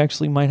 sir. You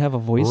actually might have a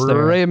voice there.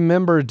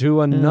 Remember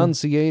to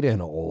enunciate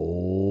and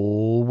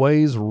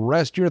always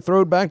rest your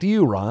throat. Back to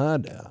you,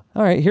 Rod.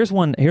 All right, here's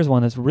one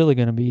that's really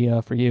going to be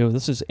for you.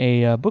 This is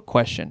a book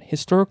question,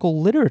 historical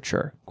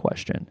literature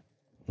question.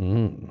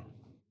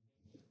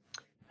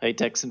 Hey,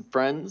 Tex and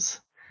friends.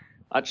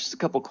 Just a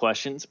couple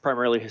questions,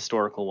 primarily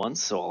historical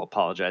ones, so I'll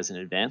apologize in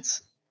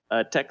advance.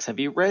 Tex, have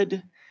you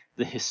read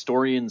The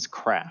Historian's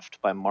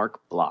Craft by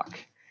Mark Bloch.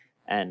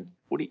 And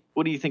what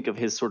do you think of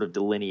his sort of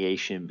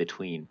delineation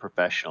between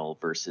professional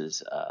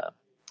versus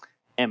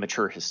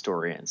amateur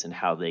historians and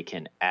how they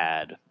can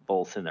add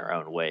both in their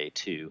own way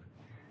to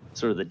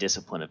sort of the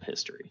discipline of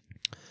history?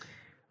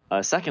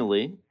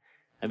 Secondly,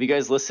 have you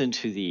guys listened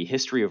to the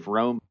History of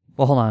Rome?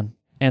 Well, hold on.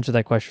 Answer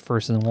that question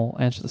first, and then we'll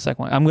answer the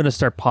second one. I'm going to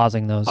start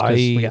pausing those because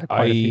we got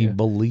quite a few. I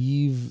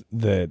believe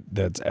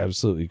that's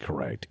absolutely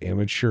correct.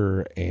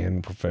 Amateur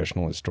and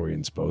professional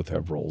historians both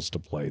have roles to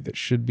play that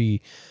should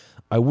be,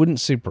 I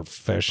wouldn't say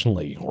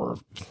professionally or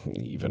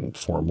even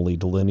formally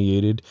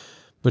delineated,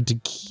 but to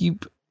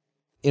keep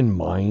in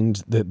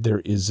mind that there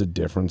is a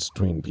difference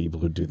between people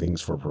who do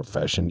things for a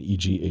profession,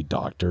 e.g. a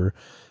doctor,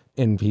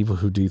 and people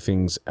who do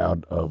things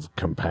out of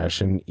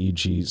compassion,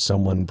 e.g.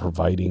 someone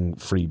providing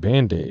free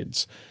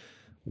Band-Aids.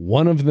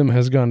 One of them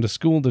has gone to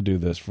school to do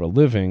this for a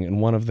living,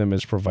 and one of them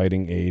is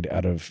providing aid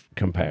out of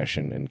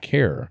compassion and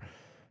care.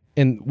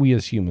 And we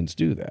as humans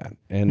do that.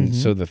 And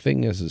so the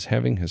thing is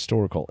having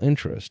historical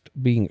interest,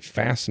 being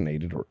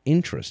fascinated or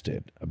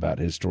interested about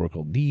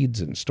historical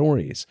deeds and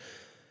stories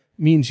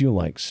means you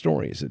like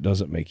stories. It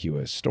doesn't make you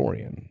a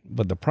historian.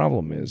 But the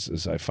problem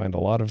is I find a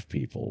lot of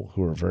people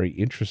who are very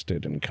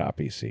interested in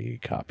copy C,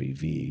 copy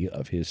V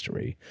of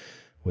history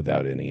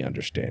without any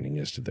understanding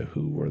as to the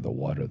who or the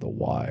what or the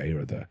why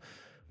or the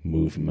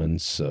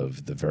movements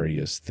of the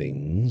various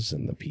things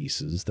and the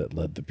pieces that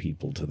led the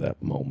people to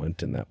that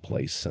moment and that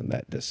place and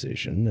that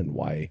decision and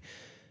why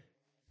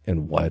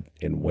and what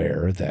and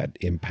where that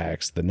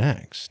impacts the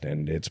next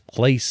and its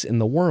place in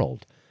the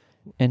world.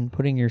 And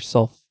putting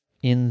yourself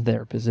in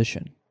their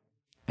position.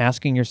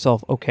 Asking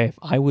yourself, okay, if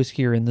I was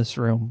here in this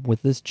room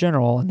with this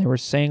general and they were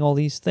saying all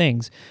these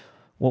things,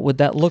 what would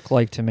that look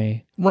like to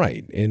me?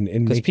 Right. And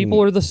because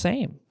people are the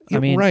same. I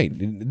mean, right.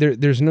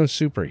 There's no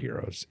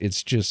superheroes.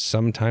 It's just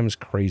sometimes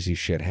crazy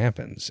shit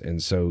happens.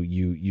 And so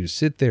you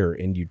sit there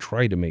and you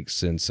try to make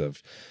sense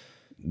of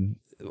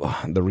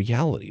the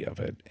reality of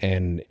it.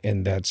 And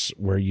that's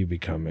where you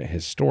become a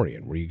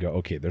historian, where you go,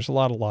 okay, there's a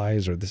lot of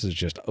lies, or this is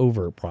just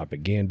over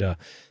propaganda.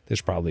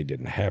 This probably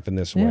didn't happen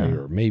this way,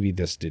 or maybe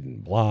this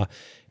didn't blah.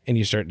 And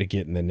you start to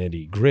get in the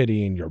nitty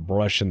gritty and you're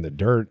brushing the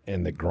dirt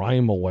and the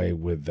grime away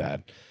with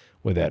that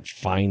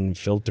fine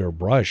filter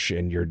brush,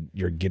 and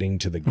you're getting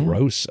to the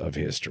gross of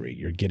history.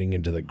 You're getting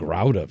into the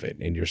grout of it,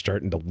 and you're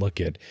starting to look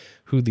at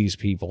who these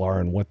people are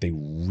and what they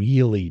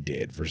really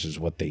did versus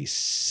what they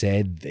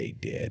said they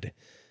did.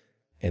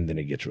 And then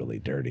it gets really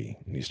dirty,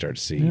 and you start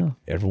to see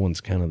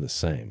everyone's kind of the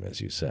same,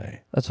 as you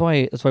say. That's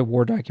why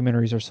war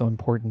documentaries are so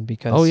important,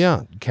 because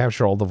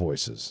capture all the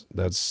voices.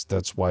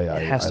 That's why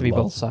it has to be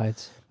both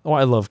sides. Oh,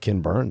 I love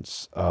Ken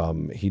Burns.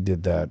 He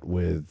did that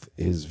with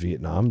his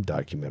Vietnam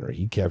documentary.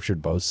 He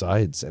captured both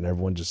sides, and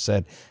everyone just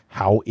said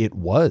how it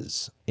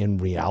was in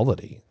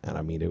reality. And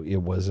I mean,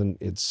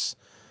 it's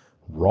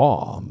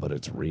raw, but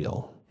it's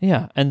real.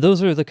 Yeah, and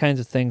those are the kinds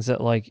of things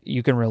that like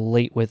you can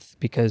relate with,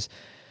 because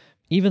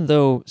even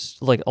though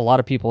like a lot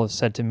of people have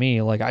said to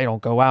me, like, I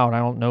don't go out, I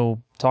don't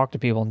know, talk to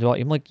people and do all,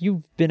 I'm like,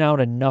 you've been out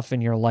enough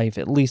in your life,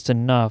 at least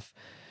enough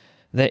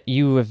that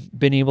you have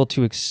been able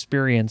to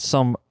experience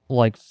some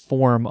like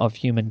form of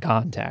human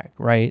contact,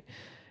 right?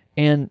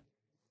 And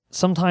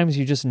sometimes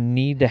you just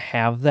need to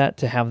have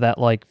that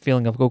like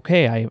feeling of,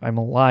 okay, I'm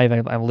alive,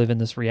 I live in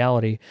this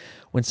reality.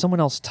 When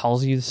someone else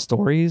tells you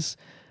stories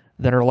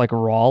that are like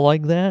raw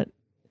like that,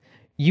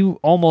 you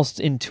almost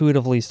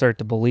intuitively start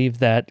to believe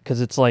that, because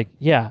it's like,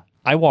 yeah,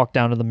 I walked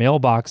down to the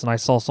mailbox and I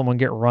saw someone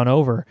get run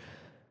over.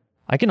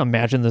 I can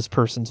imagine this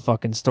person's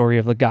fucking story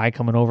of the guy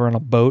coming over on a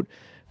boat,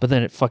 but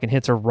then it fucking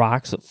hits a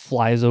rock, so it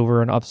flies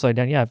over and upside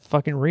down. Yeah,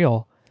 fucking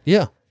real.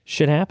 Yeah.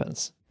 Shit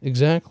happens.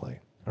 Exactly.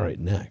 All right,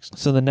 next.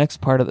 So the next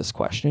part of this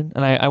question,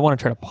 and I want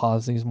to try to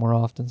pause these more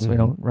often so we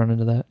don't run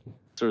into that.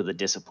 Sort of the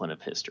discipline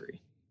of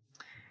history.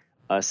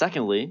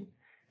 Secondly,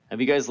 have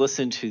you guys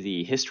listened to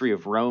the History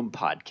of Rome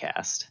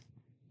podcast?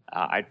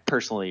 I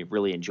personally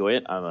really enjoy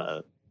it. I'm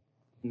a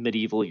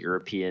medieval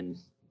European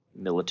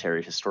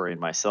military historian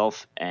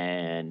myself,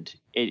 and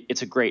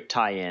it's a great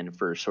tie-in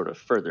for sort of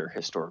further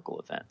historical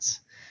events,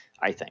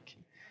 I think.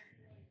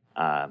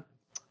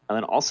 And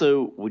then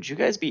also, would you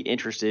guys be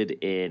interested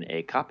in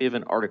a copy of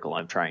an article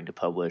I'm trying to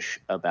publish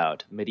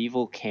about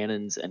medieval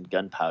cannons and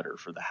gunpowder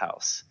for the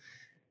house?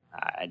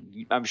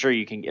 I'm sure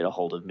you can get a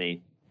hold of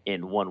me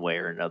in one way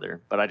or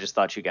another, but I just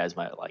thought you guys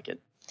might like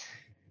it.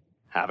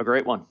 Have a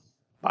great one.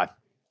 Bye.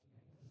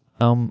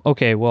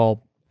 Okay,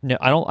 well, no,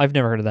 I've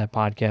never heard of that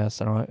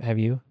podcast. Have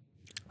you?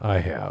 I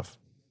have.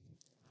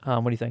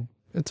 What do you think?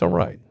 It's all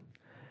right.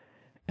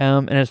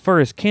 And as far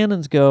as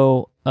cannons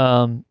go,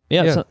 send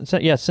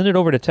it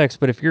over to text.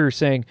 But if you're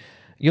saying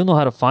you'll know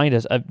how to find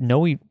us, no,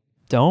 we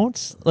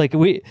don't. Like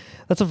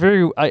that's a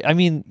very. I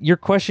mean, your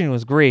question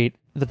was great,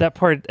 but that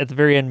part at the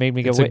very end made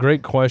me go. It's a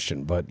great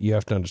question, but you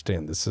have to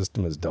understand the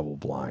system is double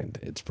blind.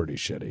 It's pretty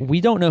shitty.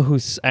 We don't know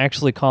who's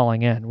actually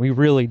calling in. We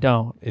really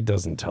don't. It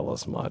doesn't tell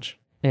us much.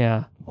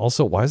 Yeah.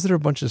 Also, why is there a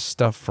bunch of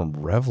stuff from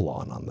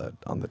Revlon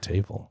on the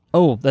table?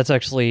 Oh, that's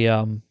actually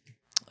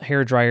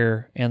hair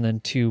dryer and then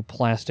 2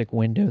 plastic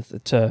windows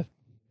to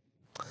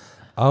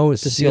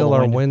seal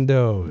our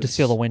windows. To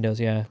seal the windows,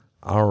 yeah.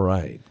 All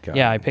right.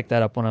 I picked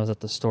that up when I was at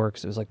the store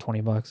because it was like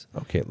 $20.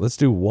 Okay, let's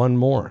do one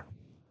more.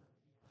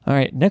 All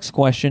right, next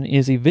question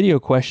is a video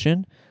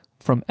question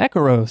from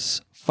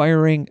Ekaros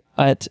firing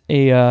at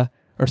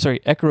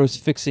Ekaros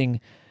fixing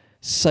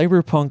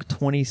Cyberpunk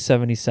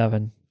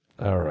 2077.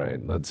 All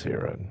right, let's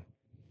hear it.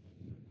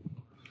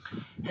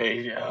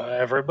 Hey,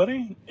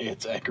 everybody,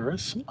 it's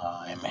Icarus.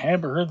 I'm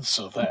hammered,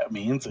 so that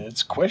means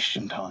it's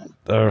question time.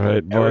 All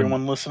right, bud.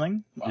 Everyone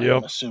listening,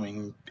 I'm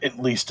assuming at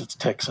least it's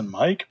Tex and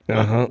Mike,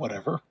 but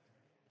whatever.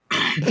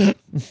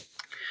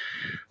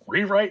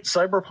 Rewrite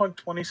Cyberpunk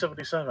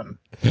 2077,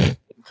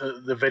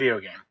 the video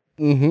game.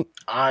 Mm-hmm.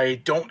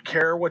 I don't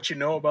care what you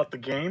know about the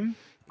game.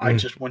 I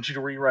just want you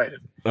to rewrite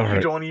it.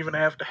 You don't even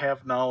have to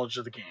have knowledge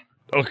of the game.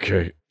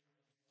 Okay.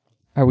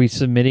 Are we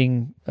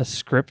submitting a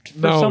script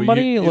for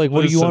somebody?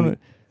 What do you want?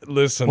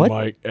 Listen, What?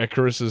 Mike,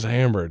 Icarus is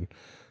hammered.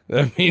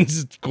 That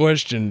means it's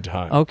question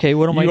time. Okay,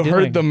 what am I doing? You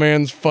heard the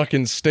man's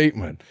fucking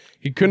statement.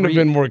 He couldn't have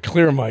been more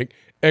clear, Mike.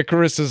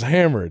 Icarus is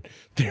hammered.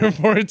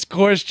 Therefore, it's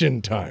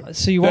question time.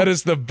 So you that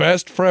is the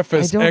best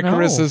preface. I don't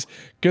Icarus know. is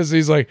because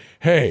he's like,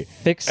 hey,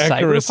 Fix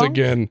Icarus Cyberpunk?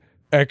 again.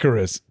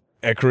 Icarus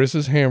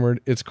is hammered.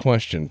 It's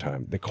question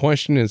time. The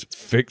question is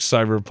fix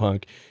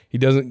Cyberpunk. He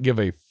doesn't give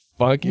a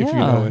fuck if you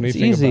know it's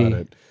anything easy. about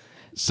it.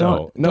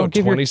 So Don't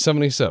give your-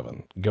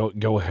 2077.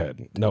 Go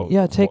ahead. No.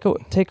 Yeah, take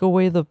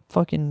away the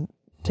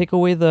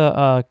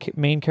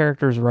main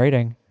character's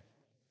writing.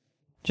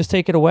 Just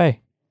take it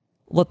away.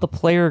 Let the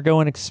player go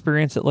and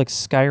experience it like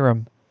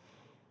Skyrim.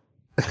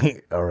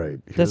 All right.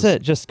 That's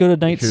it. Just go to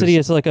Night City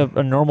as like a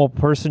normal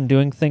person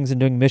doing things and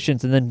doing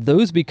missions, and then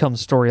those become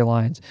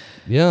storylines.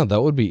 Yeah,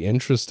 that would be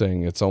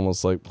interesting. It's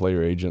almost like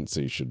player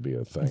agency should be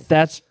a thing.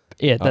 That's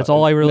it. That's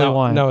all I really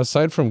want. Now,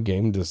 aside from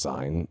game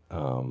design,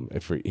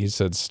 he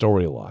said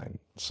storyline,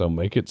 so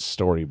make it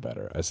story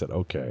better. I said,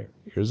 okay,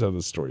 here's how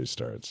the story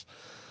starts.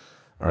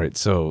 All right,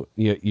 so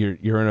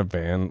you're in a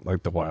band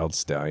like the Wild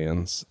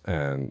Stallions,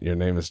 and your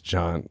name is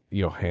John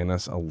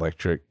Johannes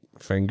Electric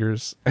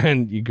Fingers,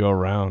 and you go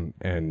around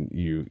and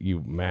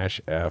you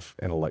mash F,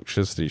 and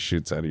electricity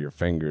shoots out of your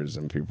fingers,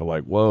 and people are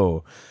like,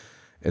 whoa,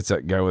 it's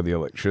that guy with the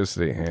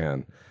electricity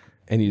hand.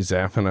 And you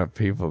zap enough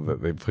people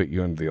that they put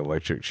you into the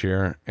electric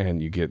chair and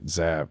you get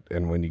zapped.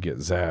 And when you get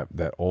zapped,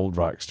 that old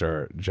rock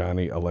star,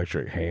 Johnny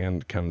Electric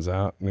Hand, comes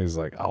out and he's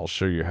like, I'll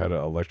show you how to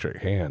electric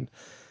hand.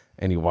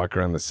 And you walk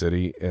around the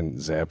city and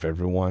zap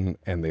everyone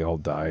and they all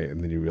die.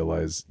 And then you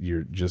realize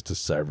you're just a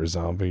cyber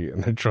zombie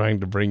and they're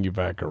trying to bring you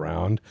back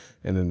around.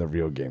 And then the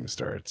real game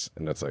starts.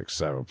 And it's like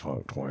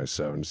Cyberpunk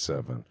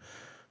 2077,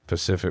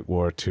 Pacific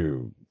War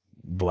 2,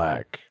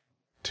 Black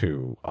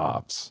 2,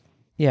 Ops.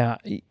 Yeah,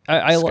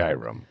 I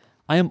Skyrim.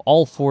 I am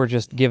all for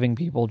just giving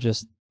people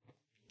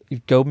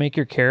go make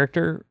your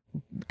character.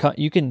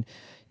 You can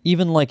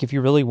even like if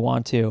you really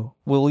want to,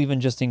 we'll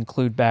even just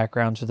include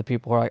backgrounds for the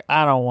people who are like,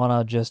 I don't want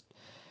to just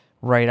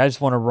write. I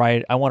just want to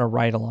write. I want to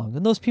write along.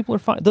 And those people are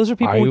fine. Those are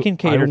people we can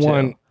cater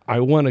to.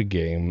 I want a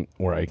game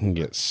where I can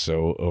get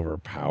so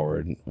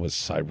overpowered with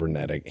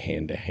cybernetic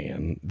hand to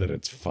hand that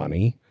it's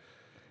funny.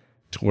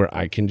 To where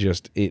I can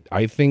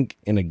I think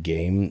in a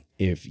game,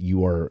 if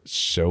you are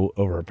so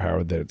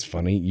overpowered that it's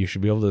funny, you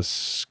should be able to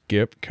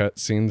skip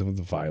cutscenes with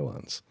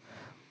violence.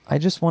 I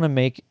just want to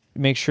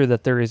make sure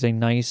that there is a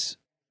nice,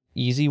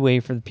 easy way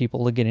for the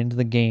people to get into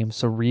the game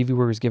so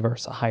reviewers give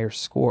us a higher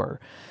score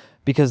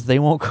because they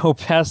won't go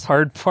past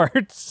hard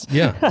parts.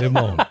 Yeah, they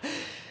won't.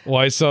 Well,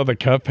 I saw the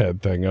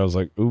Cuphead thing. I was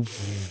like,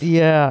 oof.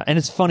 Yeah, and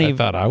it's funny. I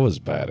thought I was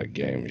bad at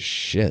games.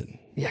 Shit.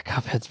 Yeah,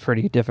 Cuphead's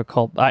pretty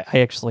difficult. I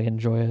actually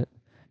enjoy it.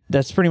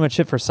 That's pretty much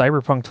it for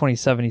Cyberpunk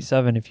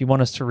 2077. If you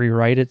want us to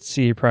rewrite it,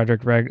 CD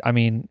Projekt Red. I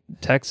mean,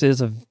 Tex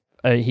is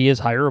he is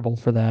hireable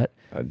for that.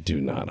 Do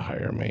not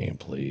hire me,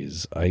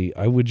 please. I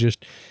would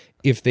just,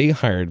 if they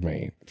hired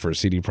me for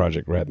CD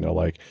Projekt Red and they're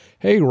like,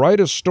 hey, write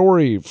a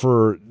story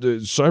for the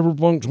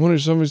Cyberpunk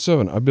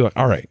 2077, I'd be like,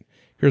 all right,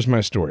 here's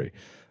my story.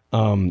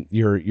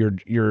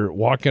 You're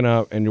walking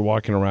up and you're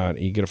walking around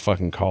and you get a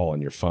fucking call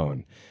on your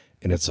phone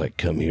and it's like,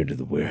 come here to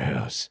the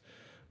warehouse.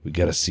 We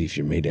got to see if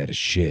you're made out of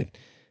shit.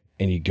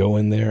 And you go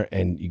in there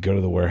and you go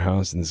to the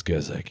warehouse and this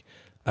guy's like,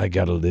 I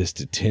got a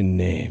list of 10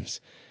 names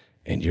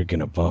and you're going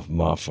to bump them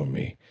off for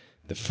me.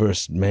 The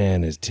first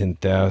man is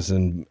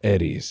 10,000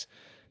 eddies.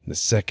 The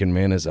second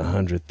man is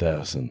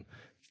 100,000.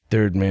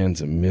 Third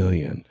man's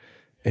 1,000,000.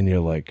 And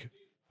you're like,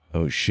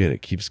 oh shit,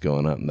 it keeps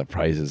going up and the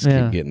prizes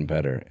keep getting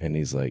better. And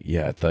he's like,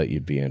 yeah, I thought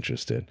you'd be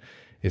interested.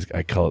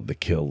 I call it the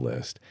kill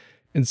list.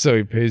 And so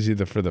he pays you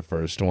for the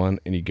first one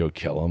and you go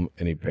kill him.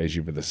 And he pays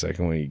you for the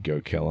second one and you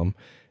go kill him.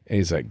 And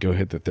he's like, go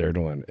hit the third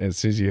one. And as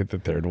soon as you hit the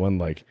third one,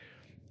 like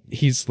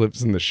he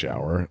slips in the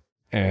shower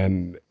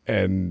and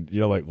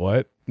you're like,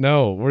 what?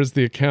 No, where's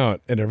the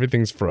account? And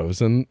everything's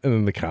frozen. And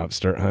then the cops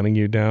start hunting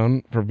you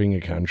down for being a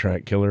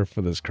contract killer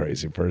for this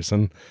crazy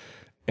person.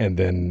 And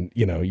then,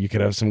 you could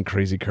have some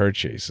crazy car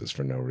chases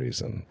for no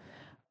reason.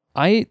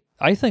 I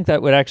think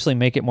that would actually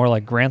make it more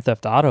like Grand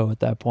Theft Auto at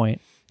that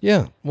point.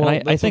 Yeah, well, I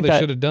that's think what they that-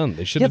 should have done.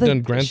 They should Yeah, have they-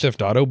 done Grand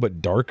Theft Auto,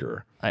 but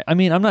darker. I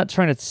mean, I'm not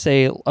trying to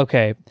say,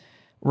 okay,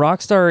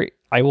 Rockstar,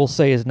 I will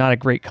say, is not a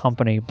great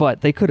company,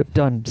 but they could have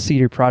done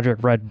CD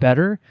Projekt Red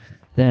better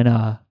than,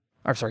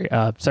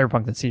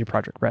 Cyberpunk than CD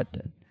Projekt Red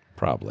did.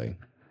 Probably.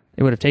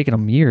 It would have taken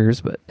them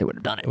years, but they would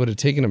have done it. It would have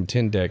taken them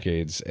 10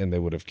 decades, and they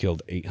would have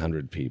killed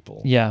 800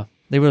 people. Yeah,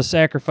 they would have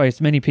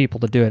sacrificed many people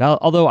to do it.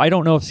 Although I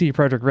don't know if CD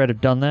Projekt Red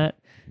had done that.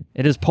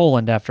 It is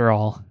Poland, after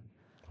all.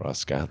 Ross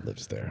Scott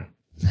lives there.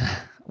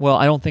 Well,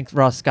 I don't think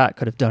Ross Scott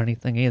could have done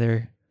anything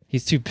either.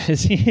 He's too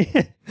busy.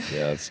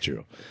 Yeah, that's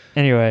true.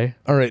 Anyway.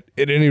 All right.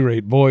 At any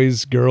rate,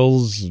 boys,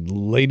 girls,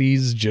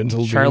 ladies,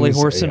 gentle Charlie beings,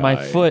 horse in my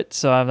AI. foot,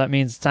 so that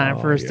means it's time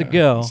for us to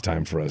go. It's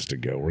time for us to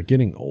go. We're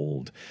getting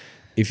old.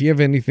 If you have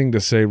anything to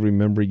say,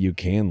 remember you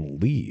can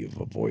leave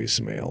a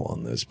voicemail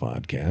on this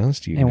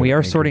podcast. You can And go we to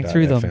are sorting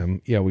through them.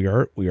 anchor.fm. Yeah,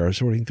 we are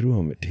sorting through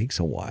them. It takes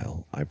a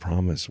while. I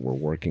promise we're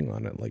working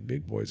on it like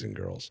big boys and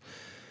girls.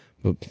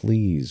 But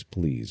please,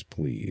 please,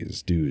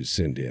 please do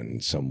send in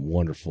some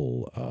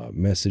wonderful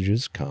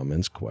messages,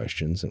 comments,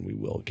 questions, and we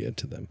will get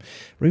to them.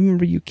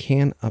 Remember, you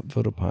can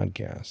upvote a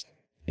podcast.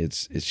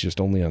 It's just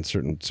only on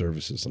certain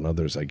services. And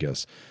others, I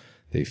guess,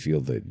 they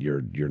feel that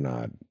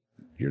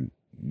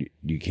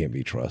you can't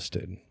be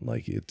trusted.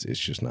 Like it's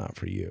just not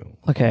for you.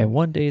 Okay,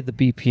 one day the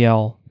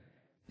BPL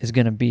is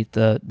going to beat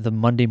the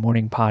Monday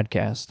morning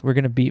podcast. We're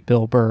going to beat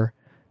Bill Burr.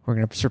 We're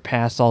going to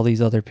surpass all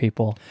these other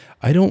people.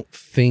 I don't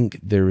think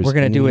there is. We're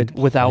going to do it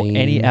without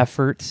any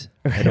effort.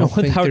 I don't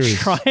think without there is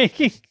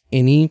trying.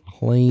 any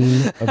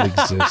plane of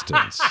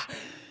existence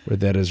where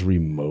that is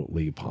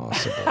remotely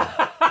possible.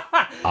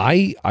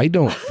 I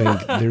don't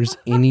think there's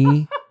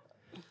any.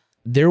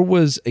 There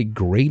was a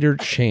greater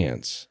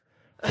chance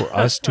for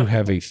us to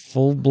have a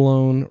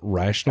full-blown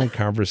rational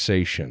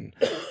conversation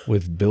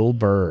with Bill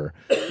Burr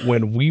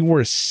when we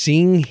were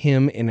seeing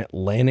him in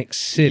Atlantic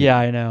City. Yeah,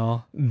 I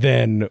know.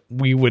 Than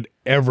we would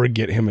ever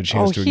get him a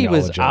chance to he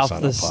acknowledge was us off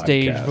on the a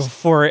stage podcast.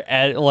 before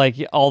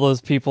all those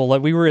people.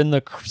 Like we were in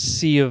the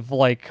sea of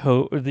we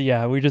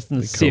just in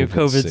the sea of COVID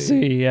COVID sea.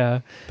 sea.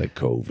 Yeah. The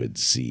COVID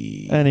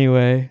sea.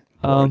 Anyway,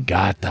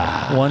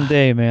 Borgata. one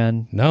day,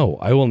 man. No,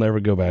 I will never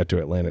go back to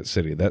Atlantic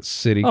City. That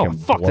city Oh, can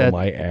fuck blow that.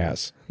 my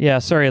ass. Yeah,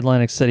 sorry,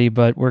 Atlantic City,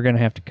 but we're gonna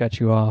have to cut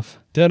you off.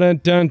 Dun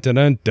dun dun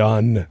dun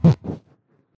dun.